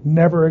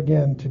 never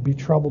again to be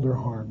troubled or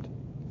harmed.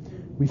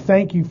 We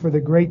thank you for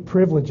the great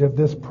privilege of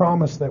this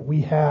promise that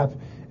we have,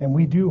 and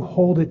we do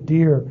hold it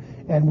dear,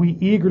 and we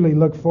eagerly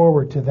look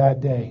forward to that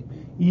day.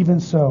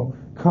 Even so,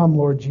 come,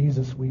 Lord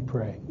Jesus, we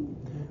pray.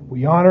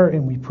 We honor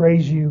and we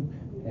praise you.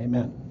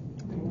 Amen.